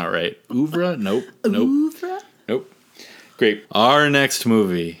 No, that's not right. Oeuvre? Nope. Oeuvre? Nope. Great. Our next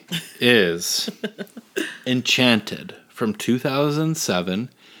movie is Enchanted from 2007,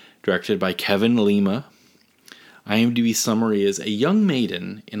 directed by Kevin Lima. IMDb summary is: a young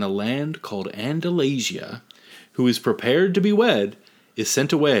maiden in a land called Andalasia, who is prepared to be wed, is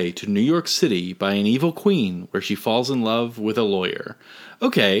sent away to New York City by an evil queen where she falls in love with a lawyer.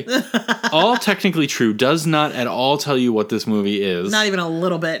 Okay, all technically true, does not at all tell you what this movie is. Not even a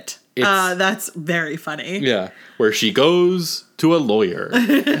little bit. That's very funny. Yeah, where she goes to a lawyer.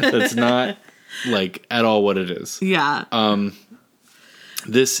 That's not, like, at all what it is. Yeah.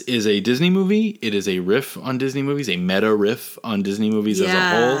 This is a Disney movie. It is a riff on Disney movies, a meta riff on Disney movies as a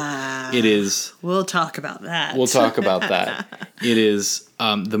whole. It is... We'll talk about that. We'll talk about that. It is...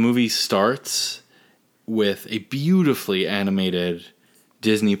 the movie starts with a beautifully animated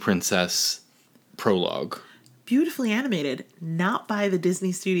Disney princess prologue. Beautifully animated, not by the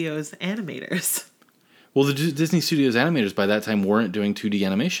Disney Studios animators. Well, the Disney Studios animators by that time weren't doing 2D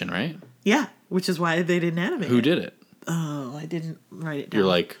animation, right? Yeah, which is why they didn't animate Who did it? Oh, I didn't write it down. You're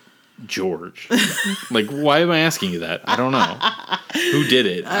like, George. Like, why am I asking you that? I don't know. Who did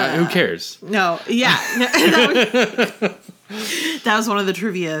it? Who cares? No, yeah. That was one of the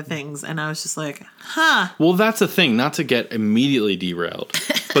trivia things, and I was just like, huh. Well, that's a thing, not to get immediately derailed,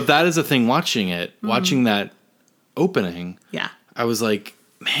 but that is a thing watching it, watching that opening. Yeah. I was like,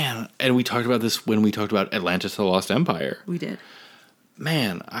 man, and we talked about this when we talked about Atlantis the Lost Empire. We did.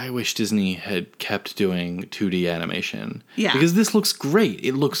 Man, I wish Disney had kept doing 2D animation. Yeah. Because this looks great.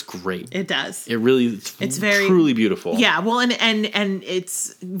 It looks great. It does. It really, it's very truly beautiful. Yeah, well, and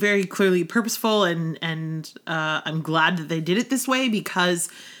it's very clearly purposeful, and I'm glad that they did it this way because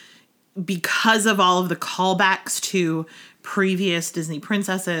of all of the callbacks to previous Disney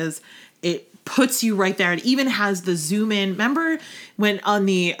princesses. It puts you right there. It even has the zoom in. Remember when on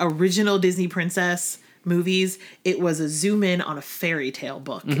the original Disney princess movies, it was a zoom in on a fairy tale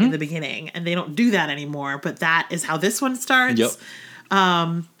book in the beginning, and they don't do that anymore, but that is how this one starts. Yep.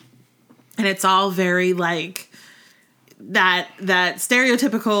 And it's all very like that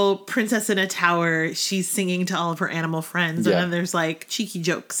stereotypical princess in a tower. She's singing to all of her animal friends, and then there's like cheeky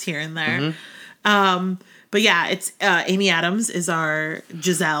jokes here and there. But yeah, it's Amy Adams is our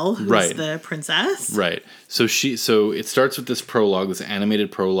Giselle, who's the princess. Right. So it starts with this prologue, this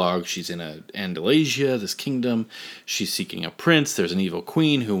animated prologue. She's in Andalasia, this kingdom. She's seeking a prince. There's an evil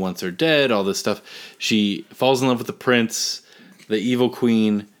queen who wants her dead, all this stuff. She falls in love with the prince. The evil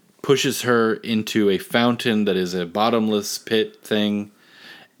queen pushes her into a fountain that is a bottomless pit thing.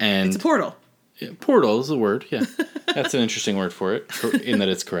 And it's a portal. Yeah, portal is a word, yeah. That's an interesting word for it, in that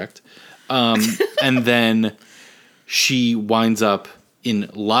it's correct. And then she winds up in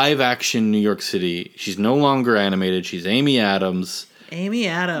live action New York City. She's no longer animated. She's Amy Adams. Amy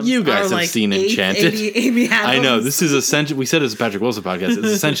Adams. You guys have seen Enchanted. Amy Adams. I know. This is essentially, we said it's a Patrick Wilson podcast. It's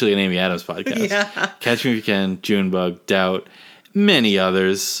essentially an Amy Adams podcast. Yeah. Catch Me If You Can, Junebug, Doubt, many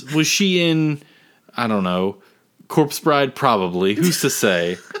others. Was she in, I don't know, Corpse Bride? Probably. Who's to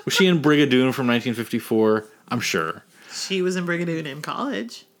say? Was she in Brigadoon from 1954? I'm sure. She was in Brigadoon in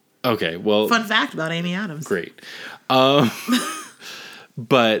college. Okay, well... Fun fact about Amy Adams. Great.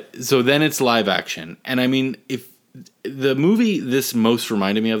 But, so then it's live action. And I mean, if the movie this most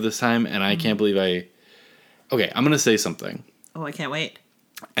reminded me of this time, and I can't believe Okay, I'm going to say something. Oh, I can't wait.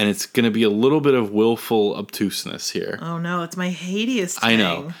 And it's going to be a little bit of willful obtuseness here. Oh no, it's my hatiest thing. I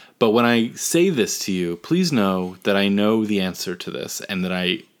know. But when I say this to you, please know that I know the answer to this, and that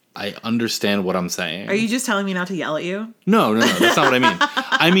I understand what I'm saying. Are you just telling me not to yell at you? No, that's not what I mean.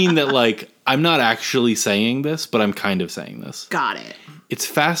 I mean that, like, I'm not actually saying this, but I'm kind of saying this. Got it. It's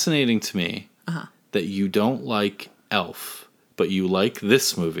fascinating to me that you don't like Elf, but you like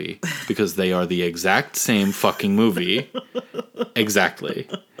this movie because they are the exact same fucking movie. Exactly.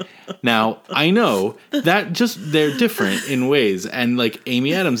 Now, I know that they're different in ways, and like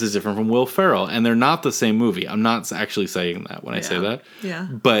Amy Adams is different from Will Ferrell, and they're not the same movie. I'm not actually saying that when I say that. Yeah.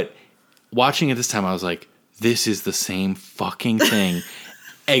 But watching it this time, I was like, this is the same fucking thing.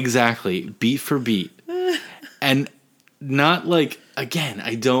 Exactly. Beat for beat. And not like, again,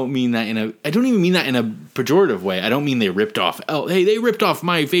 I don't even mean that in a pejorative way. I don't mean they ripped off they ripped off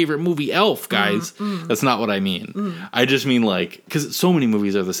my favorite movie, Elf, guys. That's not what I mean. I just mean like, because so many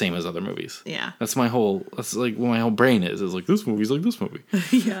movies are the same as other movies. Yeah. That's like what my whole brain is like, this movie's like this movie.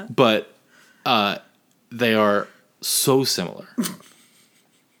 Yeah. But they are so similar.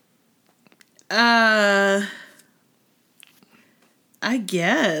 I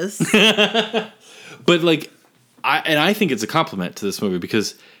guess. But like, I think it's a compliment to this movie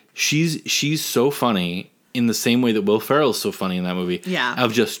because she's so funny in the same way that Will Ferrell is so funny in that movie. Yeah.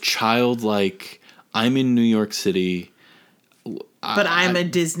 Of just childlike, I'm in New York City. But I'm a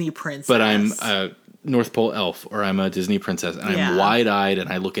Disney princess. But I'm a North Pole elf or I'm a Disney princess, and Yeah. I'm wide-eyed and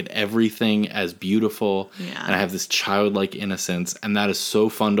I look at everything as beautiful, Yeah. and I have this childlike innocence, and that is so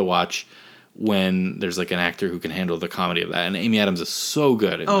fun to watch when there's like an actor who can handle the comedy of that. And Amy Adams is so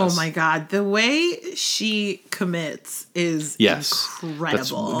good in Oh this. my God. The way she commits is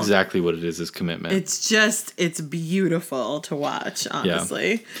incredible. That's exactly what it is commitment. It's beautiful to watch,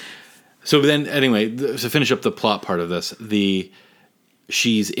 honestly. So then, anyway, to finish up the plot part of this,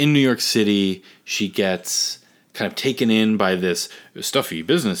 she's in New York City. She gets kind of taken in by this stuffy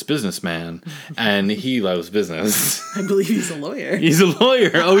businessman, and he loves business. I believe he's a lawyer. He's a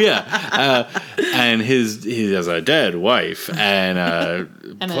lawyer. Oh yeah, and he has a dead wife and a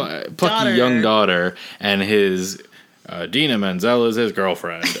plucky daughter. young daughter, and his Dina Menzel is his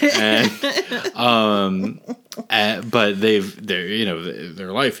girlfriend, and but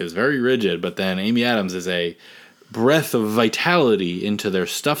their life is very rigid. But then Amy Adams is a breath of vitality into their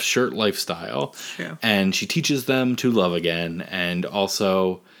stuffed shirt lifestyle. True. And she teaches them to love again, and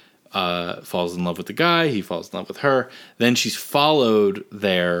also falls in love with the guy. He falls in love with her. Then she's followed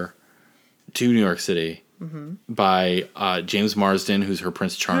there to New York City by James Marsden, who's her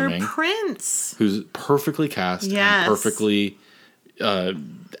Prince Charming. Her prince. Who's perfectly cast Yes. and perfectly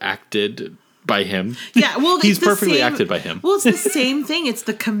acted by him. Yeah, well, he's it's the perfectly same, acted by him. Well, it's the same thing. It's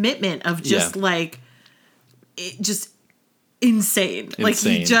the commitment of just just insane. Like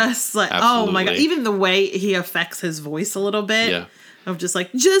he just oh my God. Absolutely. Even the way he affects his voice a little bit. Yeah. Of just like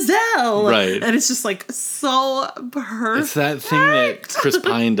Giselle. Right. And it's just like so perfect. It's that thing that Chris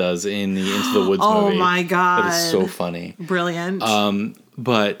Pine does in the Into the Woods Oh movie. my God. That is so funny. Brilliant. And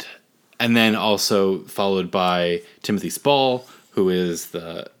then also followed by Timothy Spall, who is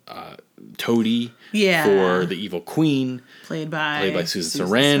the toady for the evil queen. Played by Susan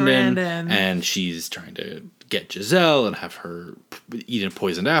Sarandon. And she's trying to get Giselle and have her eat a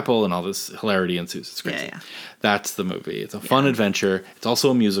poisoned apple, and all this hilarity ensues. It's crazy. Yeah. That's the movie. It's a fun adventure. It's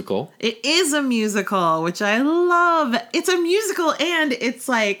also a musical. It is a musical, which I love. It's a musical, and it's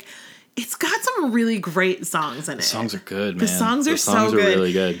like it's got some really great songs in it. The songs are good, man. The songs are so songs good. are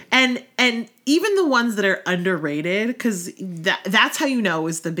really good. And even the ones that are underrated, because that's how you know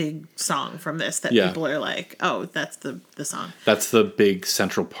is the big song from this that people are like, oh, that's the song. That's the big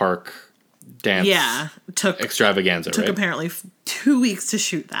Central Park dance extravaganza, took right? apparently 2 weeks to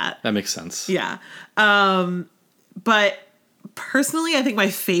shoot that. That makes sense. Yeah. But personally, I think my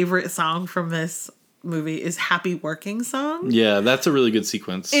favorite song from this movie is Happy Working Song. Yeah, that's a really good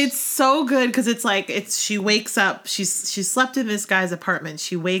sequence. It's so good because it's like she wakes up, she slept in this guy's apartment.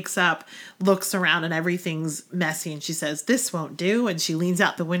 She wakes up, looks around, and everything's messy, and she says, "This won't do." And she leans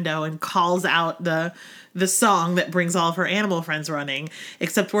out the window and calls out the song that brings all of her animal friends running,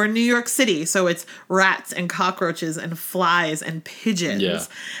 except we're in New York City, so it's rats and cockroaches and flies and pigeons. Yeah.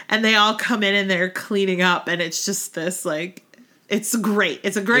 And they all come in and they're cleaning up, and it's just this like it's great.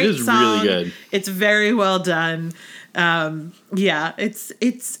 It's a great song. Really good. It's very well done. It's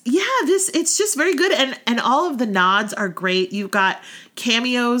just very good, and all of the nods are great. You've got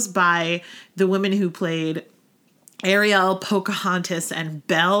cameos by the women who played Ariel, Pocahontas, and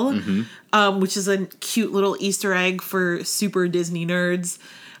Belle, which is a cute little Easter egg for super Disney nerds.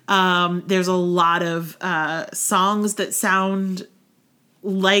 There's a lot of songs that sound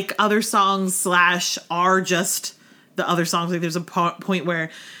like other songs / are just the other songs. Like there's a point where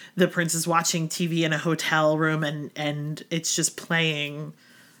the prince is watching TV in a hotel room and it's just playing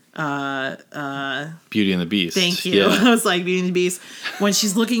Beauty and the Beast. Thank you. Yeah. I was like Beauty and the Beast. When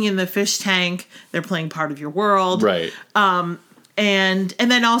she's looking in the fish tank, they're playing Part of Your World. Right. And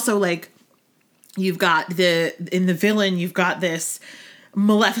then also like you've got in the villain, you've got this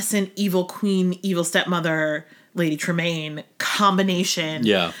Maleficent, evil queen, evil stepmother, Lady Tremaine combination.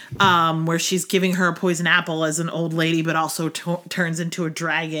 Yeah. Where she's giving her a poison apple as an old lady, but also turns into a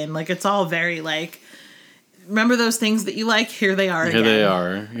dragon. Like it's all very like, remember those things that you like? Here they are. Here they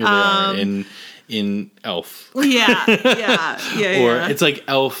are in Elf. Yeah. Or it's like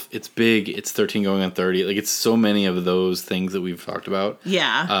Elf. It's big. It's 13 going on 30. Like it's so many of those things that we've talked about.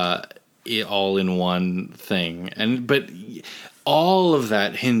 Yeah. All in one thing, but all of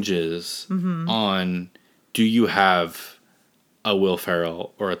that hinges on: do you have a Will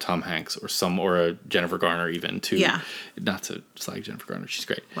Ferrell or a Tom Hanks or a Jennifer Garner even not to slag Jennifer Garner, she's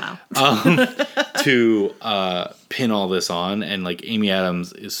great. Wow. To pin all this on, and like Amy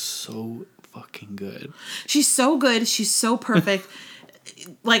Adams is so fucking good. She's so good. She's so perfect.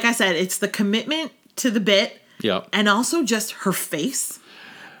 Like I said, it's the commitment to the bit. Yeah. And also just her face.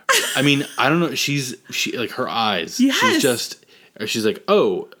 I mean, I don't know. She like her eyes. Yes. She's like,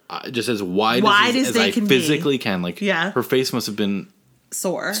 oh, just as wide as I can physically be. can. Like, her face must have been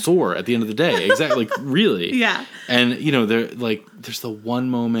sore at the end of the day. Exactly. Like, really. Yeah. And, you know, there's the one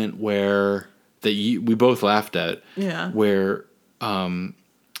moment where we both laughed at. Yeah. Where I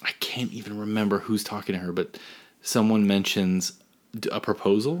can't even remember who's talking to her, but someone mentions a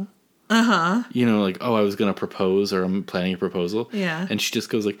proposal. Uh-huh. You know, like, oh, I was going to propose, or I'm planning a proposal. Yeah. And she just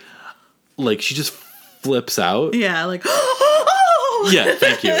goes like she just flips out. Yeah, like, yeah,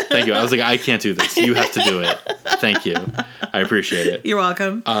 thank you. I was like, I can't do this. You have to do it. Thank you. I appreciate it. You're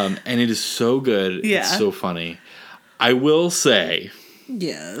welcome. And it is so good. Yeah. It's so funny. I will say.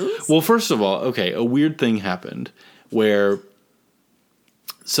 Yes. Well, first of all, okay, a weird thing happened where.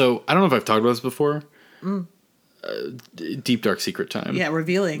 So, I don't know if I've talked about this before. Deep Dark Secret time. Yeah,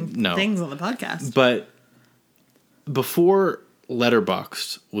 revealing things on the podcast. But before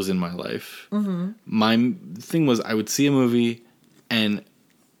Letterboxd was in my life, my thing was I would see a movie, and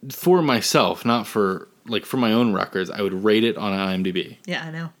for myself, not for my own records, I would rate it on IMDb. Yeah,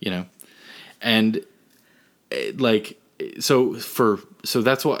 I know. You know, and so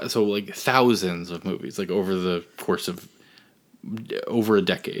that's why thousands of movies over the course of over a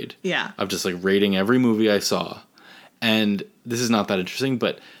decade. Yeah, of just rating every movie I saw, and this is not that interesting,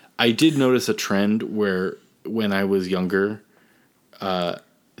 but I did notice a trend where when I was younger. I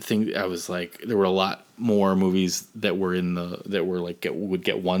was there were a lot more movies that were would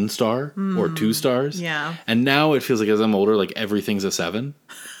get 1 star or 2 stars. Yeah. And now it feels like as I'm older, everything's a 7.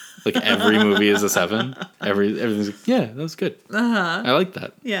 Every movie is a 7. Everything's that was good. I like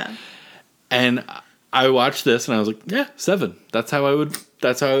that. Yeah. And I watched this and I was like, yeah, 7. That's how I would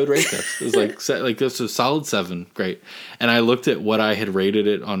rate this. It was this is a solid 7. Great. And I looked at what I had rated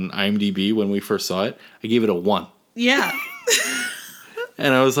it on IMDb when we first saw it. I gave it a 1. Yeah.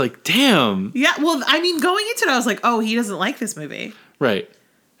 And I was like, damn. Yeah, well, I mean, going into it, I was like, oh, he doesn't like this movie. Right.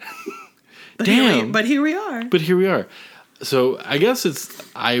 But damn. But here we are. So I guess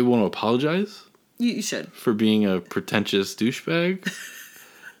I want to apologize. You should. For being a pretentious douchebag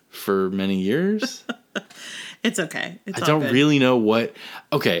for many years. It's okay. I don't really know what.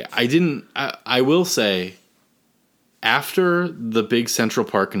 Okay, I will say, after the big Central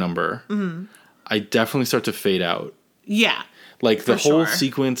Park number, I definitely start to fade out. Yeah. The whole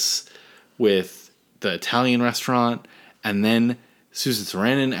sequence with the Italian restaurant, and then Susan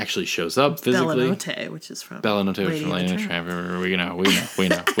Sarandon actually shows up physically. Bella Notte, which is from Lady and the Tramp. We know. We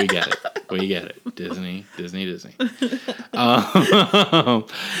get it. We get it. Disney.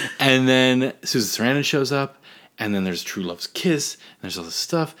 And then Susan Sarandon shows up, and then there's True Love's Kiss, and there's all this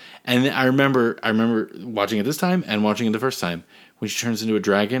stuff. And then I remember watching it this time and watching it the first time when she turns into a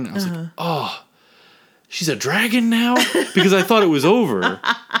dragon. I was like, oh. She's a dragon now? Because I thought it was over.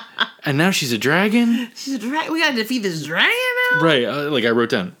 And now she's a dragon? She's a dragon? We gotta defeat this dragon now? Right. I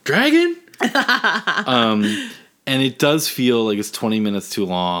wrote down, dragon? And it does feel like it's 20 minutes too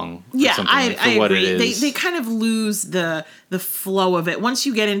long. Yeah, I what agree. It is. They kind of lose the flow of it. Once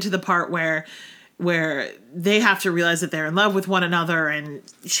you get into the part where they have to realize that they're in love with one another, and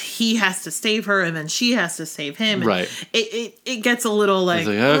he has to save her, and then she has to save him. Right. It gets a little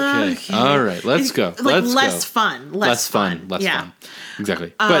okay, all right, let's go. Less fun. Less fun.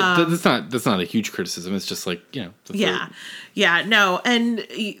 Exactly. But that's not a huge criticism. It's just Yeah. No.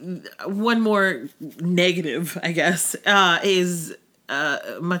 And one more negative, I guess, is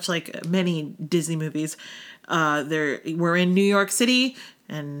much like many Disney movies. We're in New York City.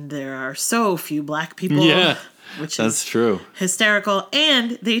 And there are so few black people. Yeah, which that's true. Hysterical.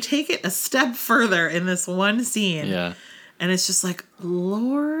 And they take it a step further in this one scene. Yeah. And it's just like,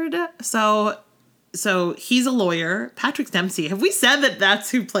 Lord. So he's a lawyer. Patrick Dempsey. Have we said that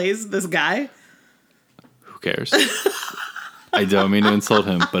that's who plays this guy? Who cares? I don't mean to insult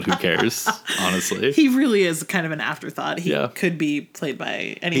him, but who cares, honestly? He really is kind of an afterthought. He could be played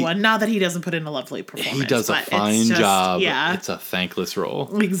by anyone. Not that he doesn't put in a lovely performance. He does a fine job. Yeah. It's a thankless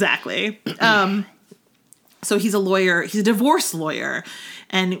role. Exactly. So he's a lawyer. He's a divorce lawyer.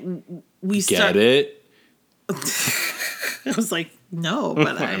 And we start... Get it? I was like, no,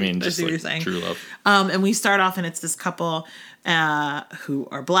 but I mean, just what you're saying. True love. And we start off, and it's this couple who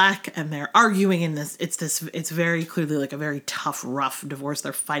are black, and they're arguing in this. It's very clearly like a very tough, rough divorce.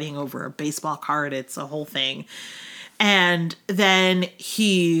 They're fighting over a baseball card. It's a whole thing. And then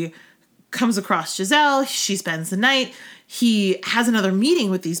he comes across Giselle. She spends the night. He has another meeting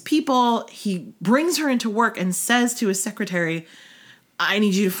with these people. He brings her into work and says to his secretary, I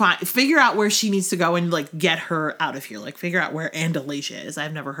need you to figure out where she needs to go and get her out of here. Figure out where Andalasia is.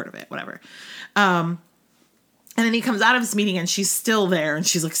 I've never heard of it. Whatever. And then he comes out of his meeting and she's still there and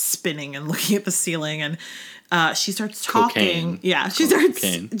she's spinning and looking at the ceiling and she starts talking. Cocaine. Yeah,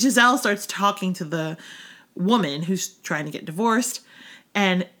 Giselle starts talking to the woman who's trying to get divorced,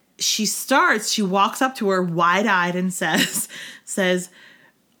 And she walks up to her wide-eyed and says,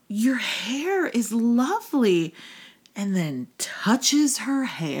 "Your hair is lovely," and then touches her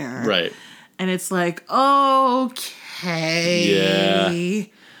hair. Right. And it's like, okay. Yeah.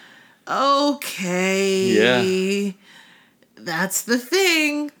 Okay. Yeah. That's the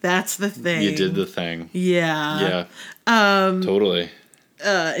thing. You did the thing. Yeah. Yeah. Totally.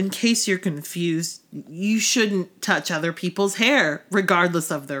 In case you're confused, you shouldn't touch other people's hair,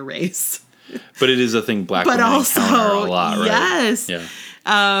 regardless of their race. But it is a thing black women encounter a lot, right? Yes. Yeah.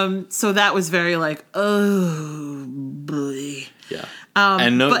 So that was very like, oh boy. Yeah.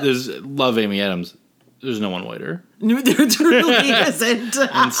 And there's love Amy Adams. There's no one whiter. No, there truly isn't.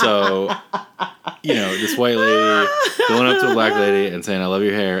 And so, this white lady going up to a black lady and saying, "I love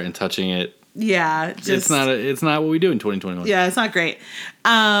your hair," and touching it. Yeah. It's not what we do in 2021. Yeah, it's not great.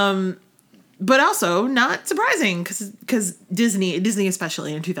 But also not surprising because Disney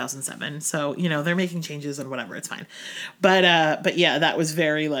especially in 2007. So, they're making changes and whatever, it's fine. But yeah, that was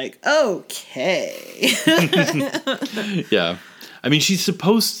very like, okay. Yeah. I mean, she's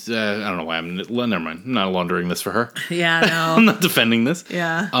supposed to, I don't know why never mind. I'm not laundering this for her. Yeah, no. I'm not defending this.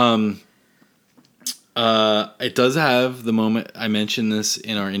 Yeah. It does have the moment, I mentioned this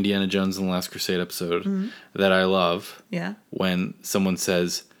in our Indiana Jones and the Last Crusade episode, that I love. Yeah. When someone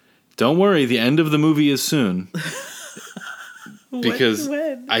says, "Don't worry, the end of the movie is soon." Because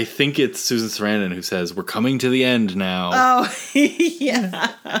when? I think it's Susan Sarandon who says, "We're coming to the end now." Oh,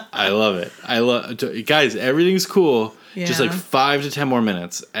 yeah. I love it. Guys, everything's cool. Yeah. Just like 5 to 10 more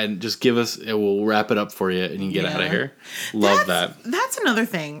minutes and just give us, we'll wrap it up for you and you can get out of here. Love that. That's another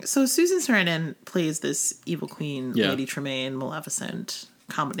thing. So Susan Sarandon plays this evil queen, Lady Tremaine, Maleficent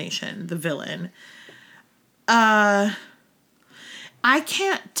combination, the villain. I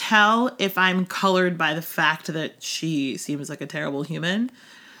can't tell if I'm colored by the fact that she seems like a terrible human,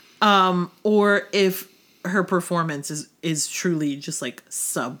 or if her performance is truly just like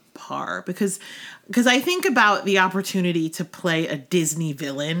subpar, because I think about the opportunity to play a Disney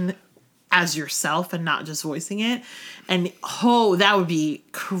villain as yourself and not just voicing it, and that would be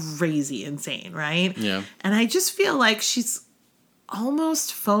crazy insane, right? Yeah. And I just feel like she's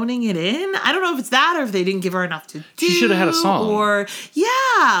almost phoning it in. I don't know if it's that or if they didn't give her enough to do. She should have had a song. Or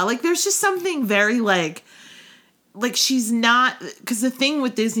like there's just something very like she's not, because the thing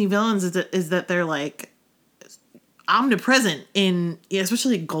with Disney villains is that they're like omnipresent in,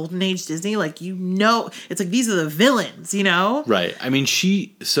 especially Golden Age Disney. Like, it's like these are the villains, Right. I mean, and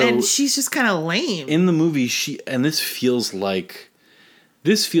she's just kind of lame in the movie. This feels like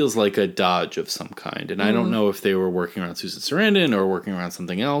a dodge of some kind, and I don't know if they were working around Susan Sarandon or working around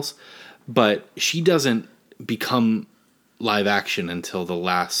something else, but she doesn't become live action until the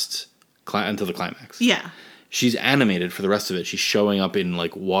climax. Yeah. She's animated for the rest of it. She's showing up in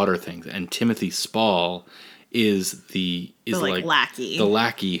like water things, and Timothy Spall is the lackey. The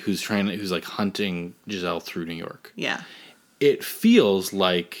lackey who's like hunting Giselle through New York. Yeah. It feels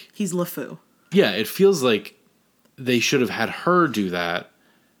like he's LeFou. Yeah, it feels like they should have had her do that,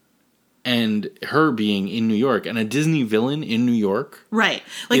 and her being in New York, and a Disney villain in New York. Right.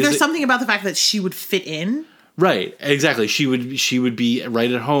 Like there's something about the fact that she would fit in. Right, exactly. She would be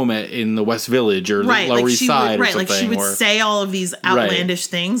right at home in the West Village or the Lower East Side or something. Like she would say all of these outlandish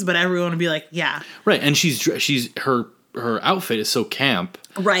things, but everyone would be like, yeah. Right, and her outfit is so camp.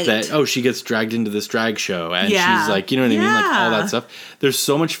 Right. That, she gets dragged into this drag show, and she's like, you know what I mean? Like all that stuff. There's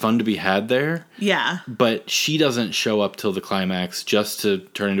so much fun to be had there. Yeah. But she doesn't show up till the climax just to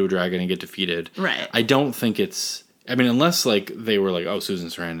turn into a dragon and get defeated. Right. I don't think it's... I mean, unless like they were like, "Oh, Susan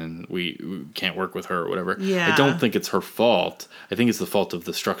Sarandon, we can't work with her," or whatever. Yeah. I don't think it's her fault. I think it's the fault of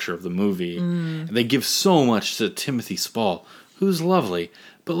the structure of the movie. And they give so much to Timothy Spall, who's lovely,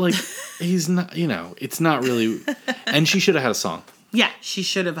 but like he's not. It's not really. And she should have had a song. Yeah, she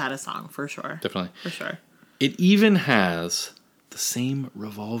should have had a song for sure. Definitely, for sure. It even has the same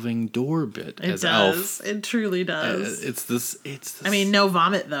revolving door bit as Elf. It truly does. It's this. I mean, no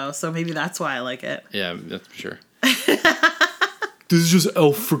vomit though, so maybe that's why I like it. Yeah, that's for sure. This is just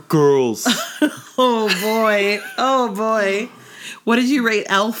Elf for girls. Oh boy. What did you rate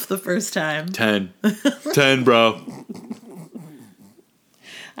Elf the first time? 10. 10, bro.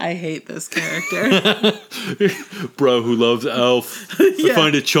 I hate this character. Bro who loves Elf. I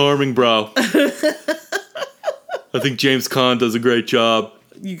find it charming, bro. I think James Caan does a great job.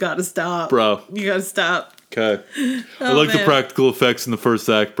 You gotta stop. Bro. You gotta stop. Okay. I like the practical effects in the first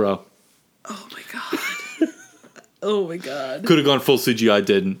act, bro. Oh my god. Oh my god. Could have gone full CGI,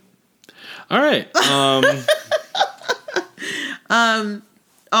 didn't. All right.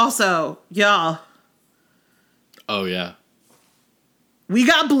 Also, y'all. Oh yeah. we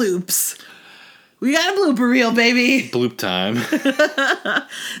got bloops. We got a blooper reel, baby. Bloop time.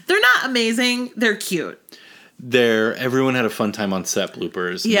 They're not amazing. They're cute. Everyone had a fun time on set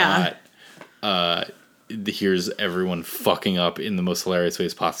bloopers. Yeah. Not, here's everyone fucking up in the most hilarious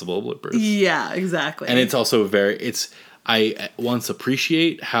ways possible bloopers. Yeah, exactly. And it's also I once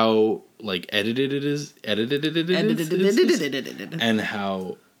appreciate how like edited it is, and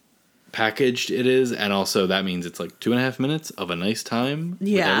how packaged it is, and also that means it's like 2.5 minutes of a nice time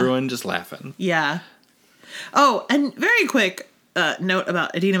with everyone just laughing. Yeah. Oh, and very quick note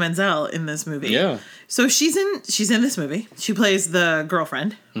about Idina Menzel in this movie. Yeah. So she's in this movie. She plays the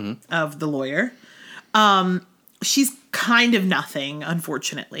girlfriend of the lawyer. She's kind of nothing,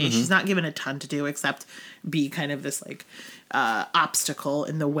 unfortunately. She's not given a ton to do except be kind of this like obstacle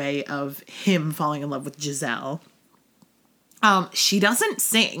in the way of him falling in love with Giselle. She doesn't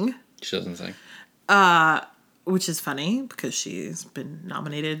sing. She doesn't sing. Which is funny because she's been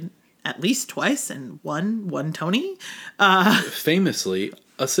nominated at least twice and won Tony. Famously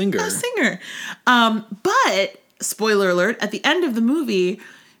a singer. But spoiler alert, at the end of the movie,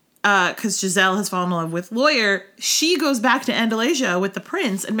 because Giselle has fallen in love with lawyer, she goes back to Andalasia with the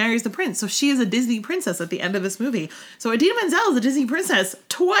prince and marries the prince. So she is a Disney princess at the end of this movie. So Idina Menzel is a Disney princess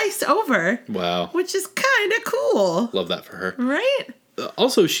twice over. Wow. Which is kind of cool. Love that for her. Right?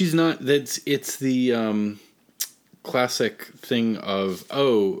 Also, she's not, it's the classic thing of,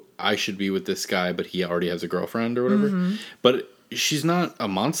 oh, I should be with this guy, but he already has a girlfriend or whatever. But she's not a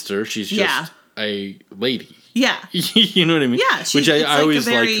monster. She's just a lady. Yeah. You know what I mean? Yeah. Which I always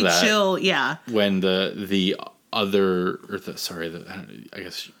like liked that. Chill, yeah. When the other, I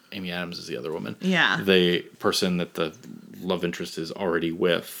guess Amy Adams is the other woman. Yeah. The person that the love interest is already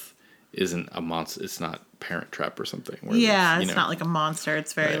with isn't a monster. It's not Parent Trap or something. It's not like a monster.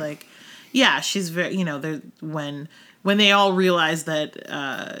 It's very like, she's very, when they all realize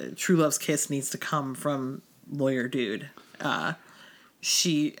that True Love's kiss needs to come from lawyer dude,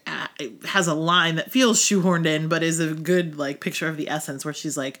 she has a line that feels shoehorned in, but is a good like picture of the essence where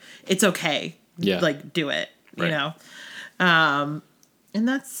she's like, it's okay. Yeah. Like do it, you know? And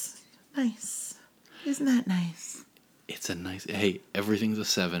that's nice. Isn't that nice? It's a nice, hey, everything's a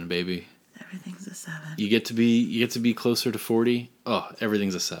 7, baby. Everything's a 7. You get to be closer to 40. Oh,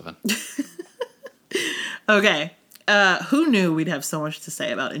 everything's a 7. Okay. Who knew we'd have so much to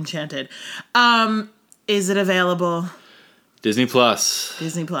say about Enchanted? Is it available? Disney Plus.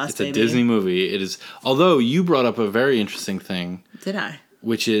 Disney Plus, baby. It's a Disney movie. It is. Although you brought up a very interesting thing. Did I?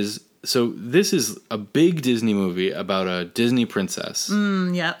 Which is, so this is a big Disney movie about a Disney princess.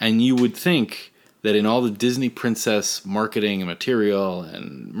 Yep. And you would think that in all the Disney princess marketing and material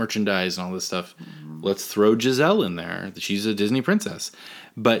and merchandise and all this stuff, let's throw Giselle in there. She's a Disney princess.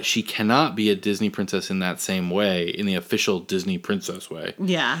 But she cannot be a Disney princess in that same way, in the official Disney princess way.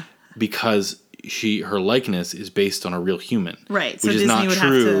 Yeah. Because her likeness is based on a real human. Right. So which Disney is not would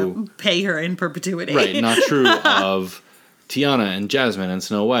true, have to pay her in perpetuity. Right. Not true of Tiana and Jasmine and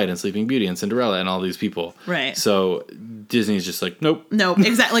Snow White and Sleeping Beauty and Cinderella and all these people. Right. So Disney's just like, nope. No,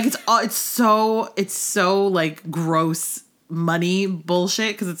 exactly. Like it's so like gross money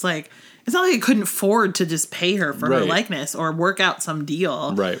bullshit because it's like, it's not like it couldn't afford to just pay her for her likeness or work out some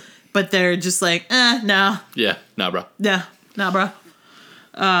deal. Right. But they're just like, no. Yeah, nah, bro. Yeah, nah, bro.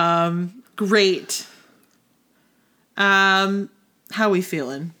 Great. How we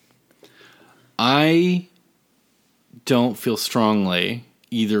feeling? I don't feel strongly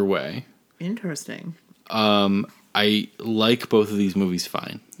either way. Interesting. I like both of these movies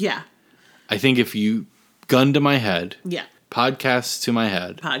fine. Yeah. I think if you gun to my head, podcast to my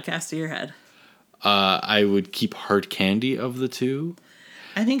head, podcast to your head, I would keep Hard Candy of the two.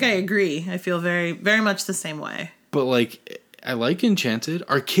 I think I agree. I feel very, very much the same way. But like, I like Enchanted.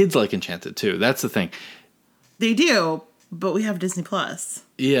 Our kids like Enchanted too. That's the thing. They do, but we have Disney Plus.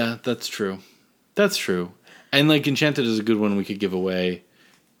 Yeah, that's true. That's true. And like Enchanted is a good one we could give away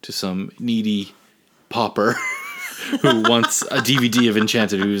to some needy pauper who wants a DVD of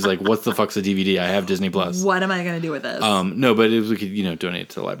Enchanted, who's like, what the fuck's a DVD? I have Disney Plus. What am I going to do with this? No, but if we could, donate it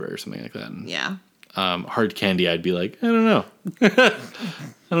to the library or something like that. And, yeah. Hard Candy, I'd be like, I don't know. I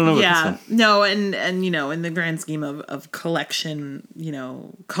don't know about this one. No, and in the grand scheme of collection,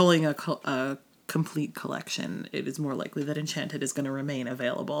 culling a complete collection, it is more likely that Enchanted is going to remain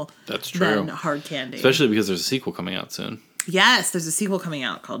available. That's true. Than Hard Candy. Especially because there's a sequel coming out soon. Yes, there's a sequel coming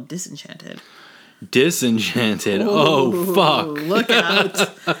out called Disenchanted. Disenchanted. Oh, fuck. Look out.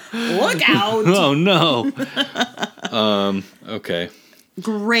 Look out. Oh, no. Okay.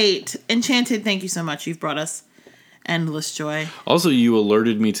 Great. Enchanted, thank you so much. You've brought us Endless joy. Also, you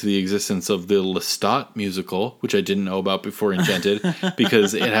alerted me to the existence of the Lestat musical, which I didn't know about before Enchanted,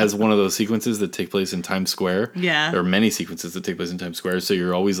 because it has one of those sequences that take place in Times Square. Yeah. There are many sequences that take place in Times Square, so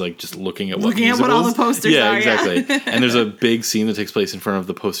you're always like just looking at what all the posters are. Yeah, exactly. And there's a big scene that takes place in front of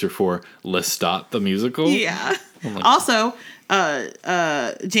the poster for Lestat the musical. Yeah. Also,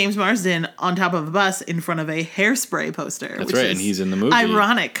 James Marsden on top of a bus in front of a Hairspray poster. That's right, and he's in the movie.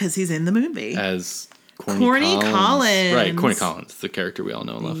 Ironic, because he's in the movie. As Corny Collins. Right, Corny Collins, the character we all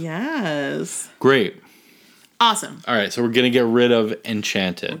know and love. Yes. Great. Awesome. All right, so we're going to get rid of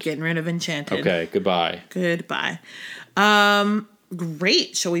Enchanted. We're getting rid of Enchanted. Okay, goodbye. Goodbye.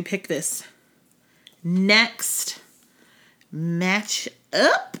 Great. Shall we pick this next match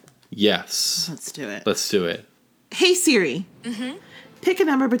up? Yes. Let's do it. Let's do it. Hey Siri. Pick a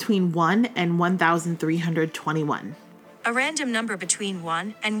number between 1 and 1,321. A random number between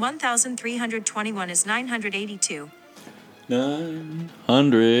 1 and 1,321 is 982.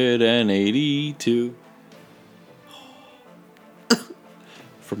 982.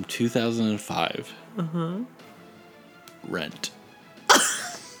 From 2005. Rent.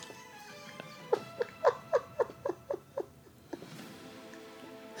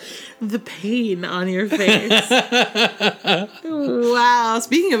 The pain on your face. Wow.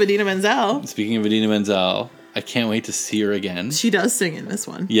 Speaking of Idina Menzel. I can't wait to see her again. She does sing in this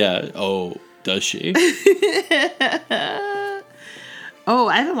one. Yeah. Oh, does she? Oh,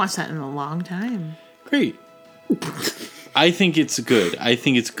 I haven't watched that in a long time. Great. I think it's good. I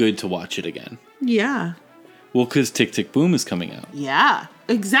think it's good to watch it again. Yeah. Well, because Tick, Tick, Boom is coming out. Yeah,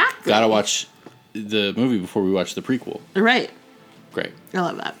 exactly. Gotta watch the movie before we watch the prequel. Right. Great. I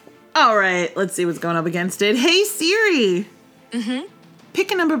love that. All right, let's see what's going up against it. Hey, Siri.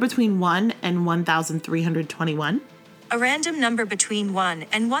 Pick a number between 1 and 1,321. A random number between 1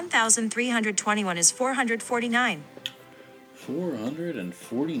 and 1,321 is 449.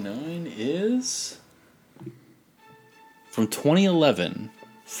 449 is... From 2011,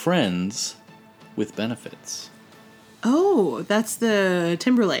 Friends with Benefits. Oh, that's the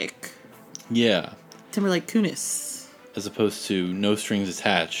Timberlake. Yeah. Timberlake Kunis. As opposed to No Strings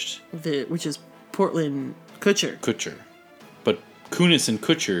Attached. Which is Portland Kutcher. But Kunis and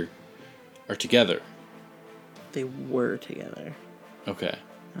Kutcher are together. They were together. Okay.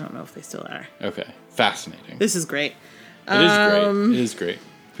 I don't know if they still are. Okay. Fascinating. This is great. It is great.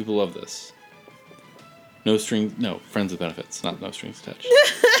 People love this. Friends with Benefits, not No Strings Attached.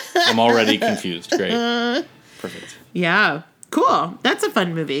 I'm already confused. Great. Perfect. Yeah. Cool. That's a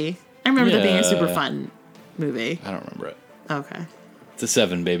fun movie. I remember that being a super fun movie. I don't remember it. Okay. It's a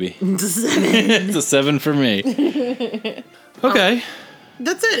 7, baby. It's a 7. It's a 7 for me. Okay.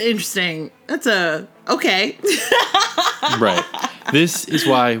 That's an interesting. That's a okay. Right. This is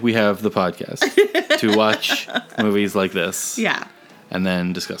why we have the podcast, to watch movies like this. Yeah. And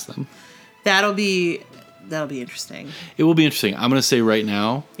then discuss them. That'll be interesting. It will be interesting. I'm going to say right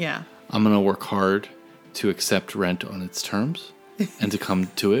now, Yeah. I'm going to work hard to accept Rent on its terms and to come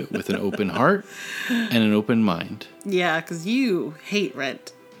to it with an open heart and an open mind. Yeah, because you hate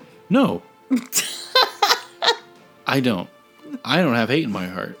Rent. No. I don't. I don't have hate in my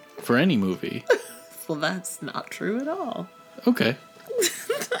heart for any movie. Well, that's not true at all. Okay.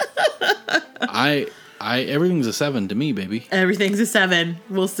 Everything's a 7 to me, baby. Everything's a 7.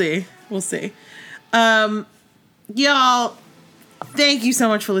 We'll see. Y'all, thank you so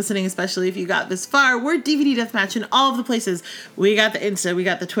much for listening, especially if you got this far. We're DVD Deathmatch in all of the places. We got the Insta, we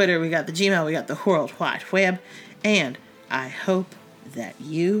got the Twitter, we got the Gmail, we got the World Wide Web. And I hope that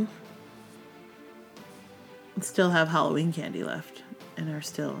you still have Halloween candy left and are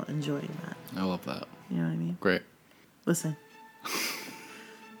still enjoying that. I love that. You know what I mean? Great. Listen.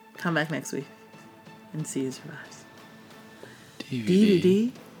 Come back next week and see who survives.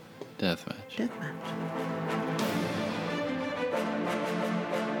 DVD Deathmatch.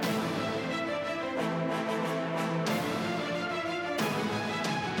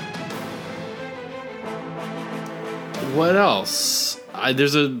 What else?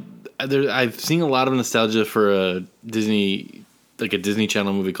 I've seen a lot of nostalgia for a Disney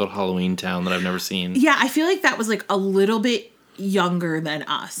Channel movie called Halloween Town that I've never seen. Yeah, I feel like that was like a little bit younger than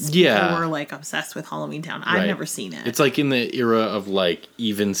us. Yeah. People were like obsessed with Halloween Town. I've never seen it. It's like in the era of like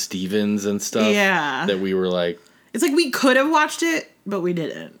Even Stevens and stuff. Yeah. That we were like... It's like we could have watched it, but we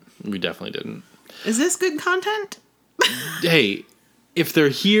didn't. We definitely didn't. Is this good content? Hey, if they're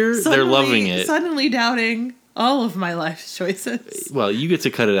here, they're loving it. Suddenly doubting all of my life choices. Well, you get to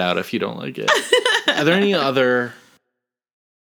cut it out if you don't like it. Are there any other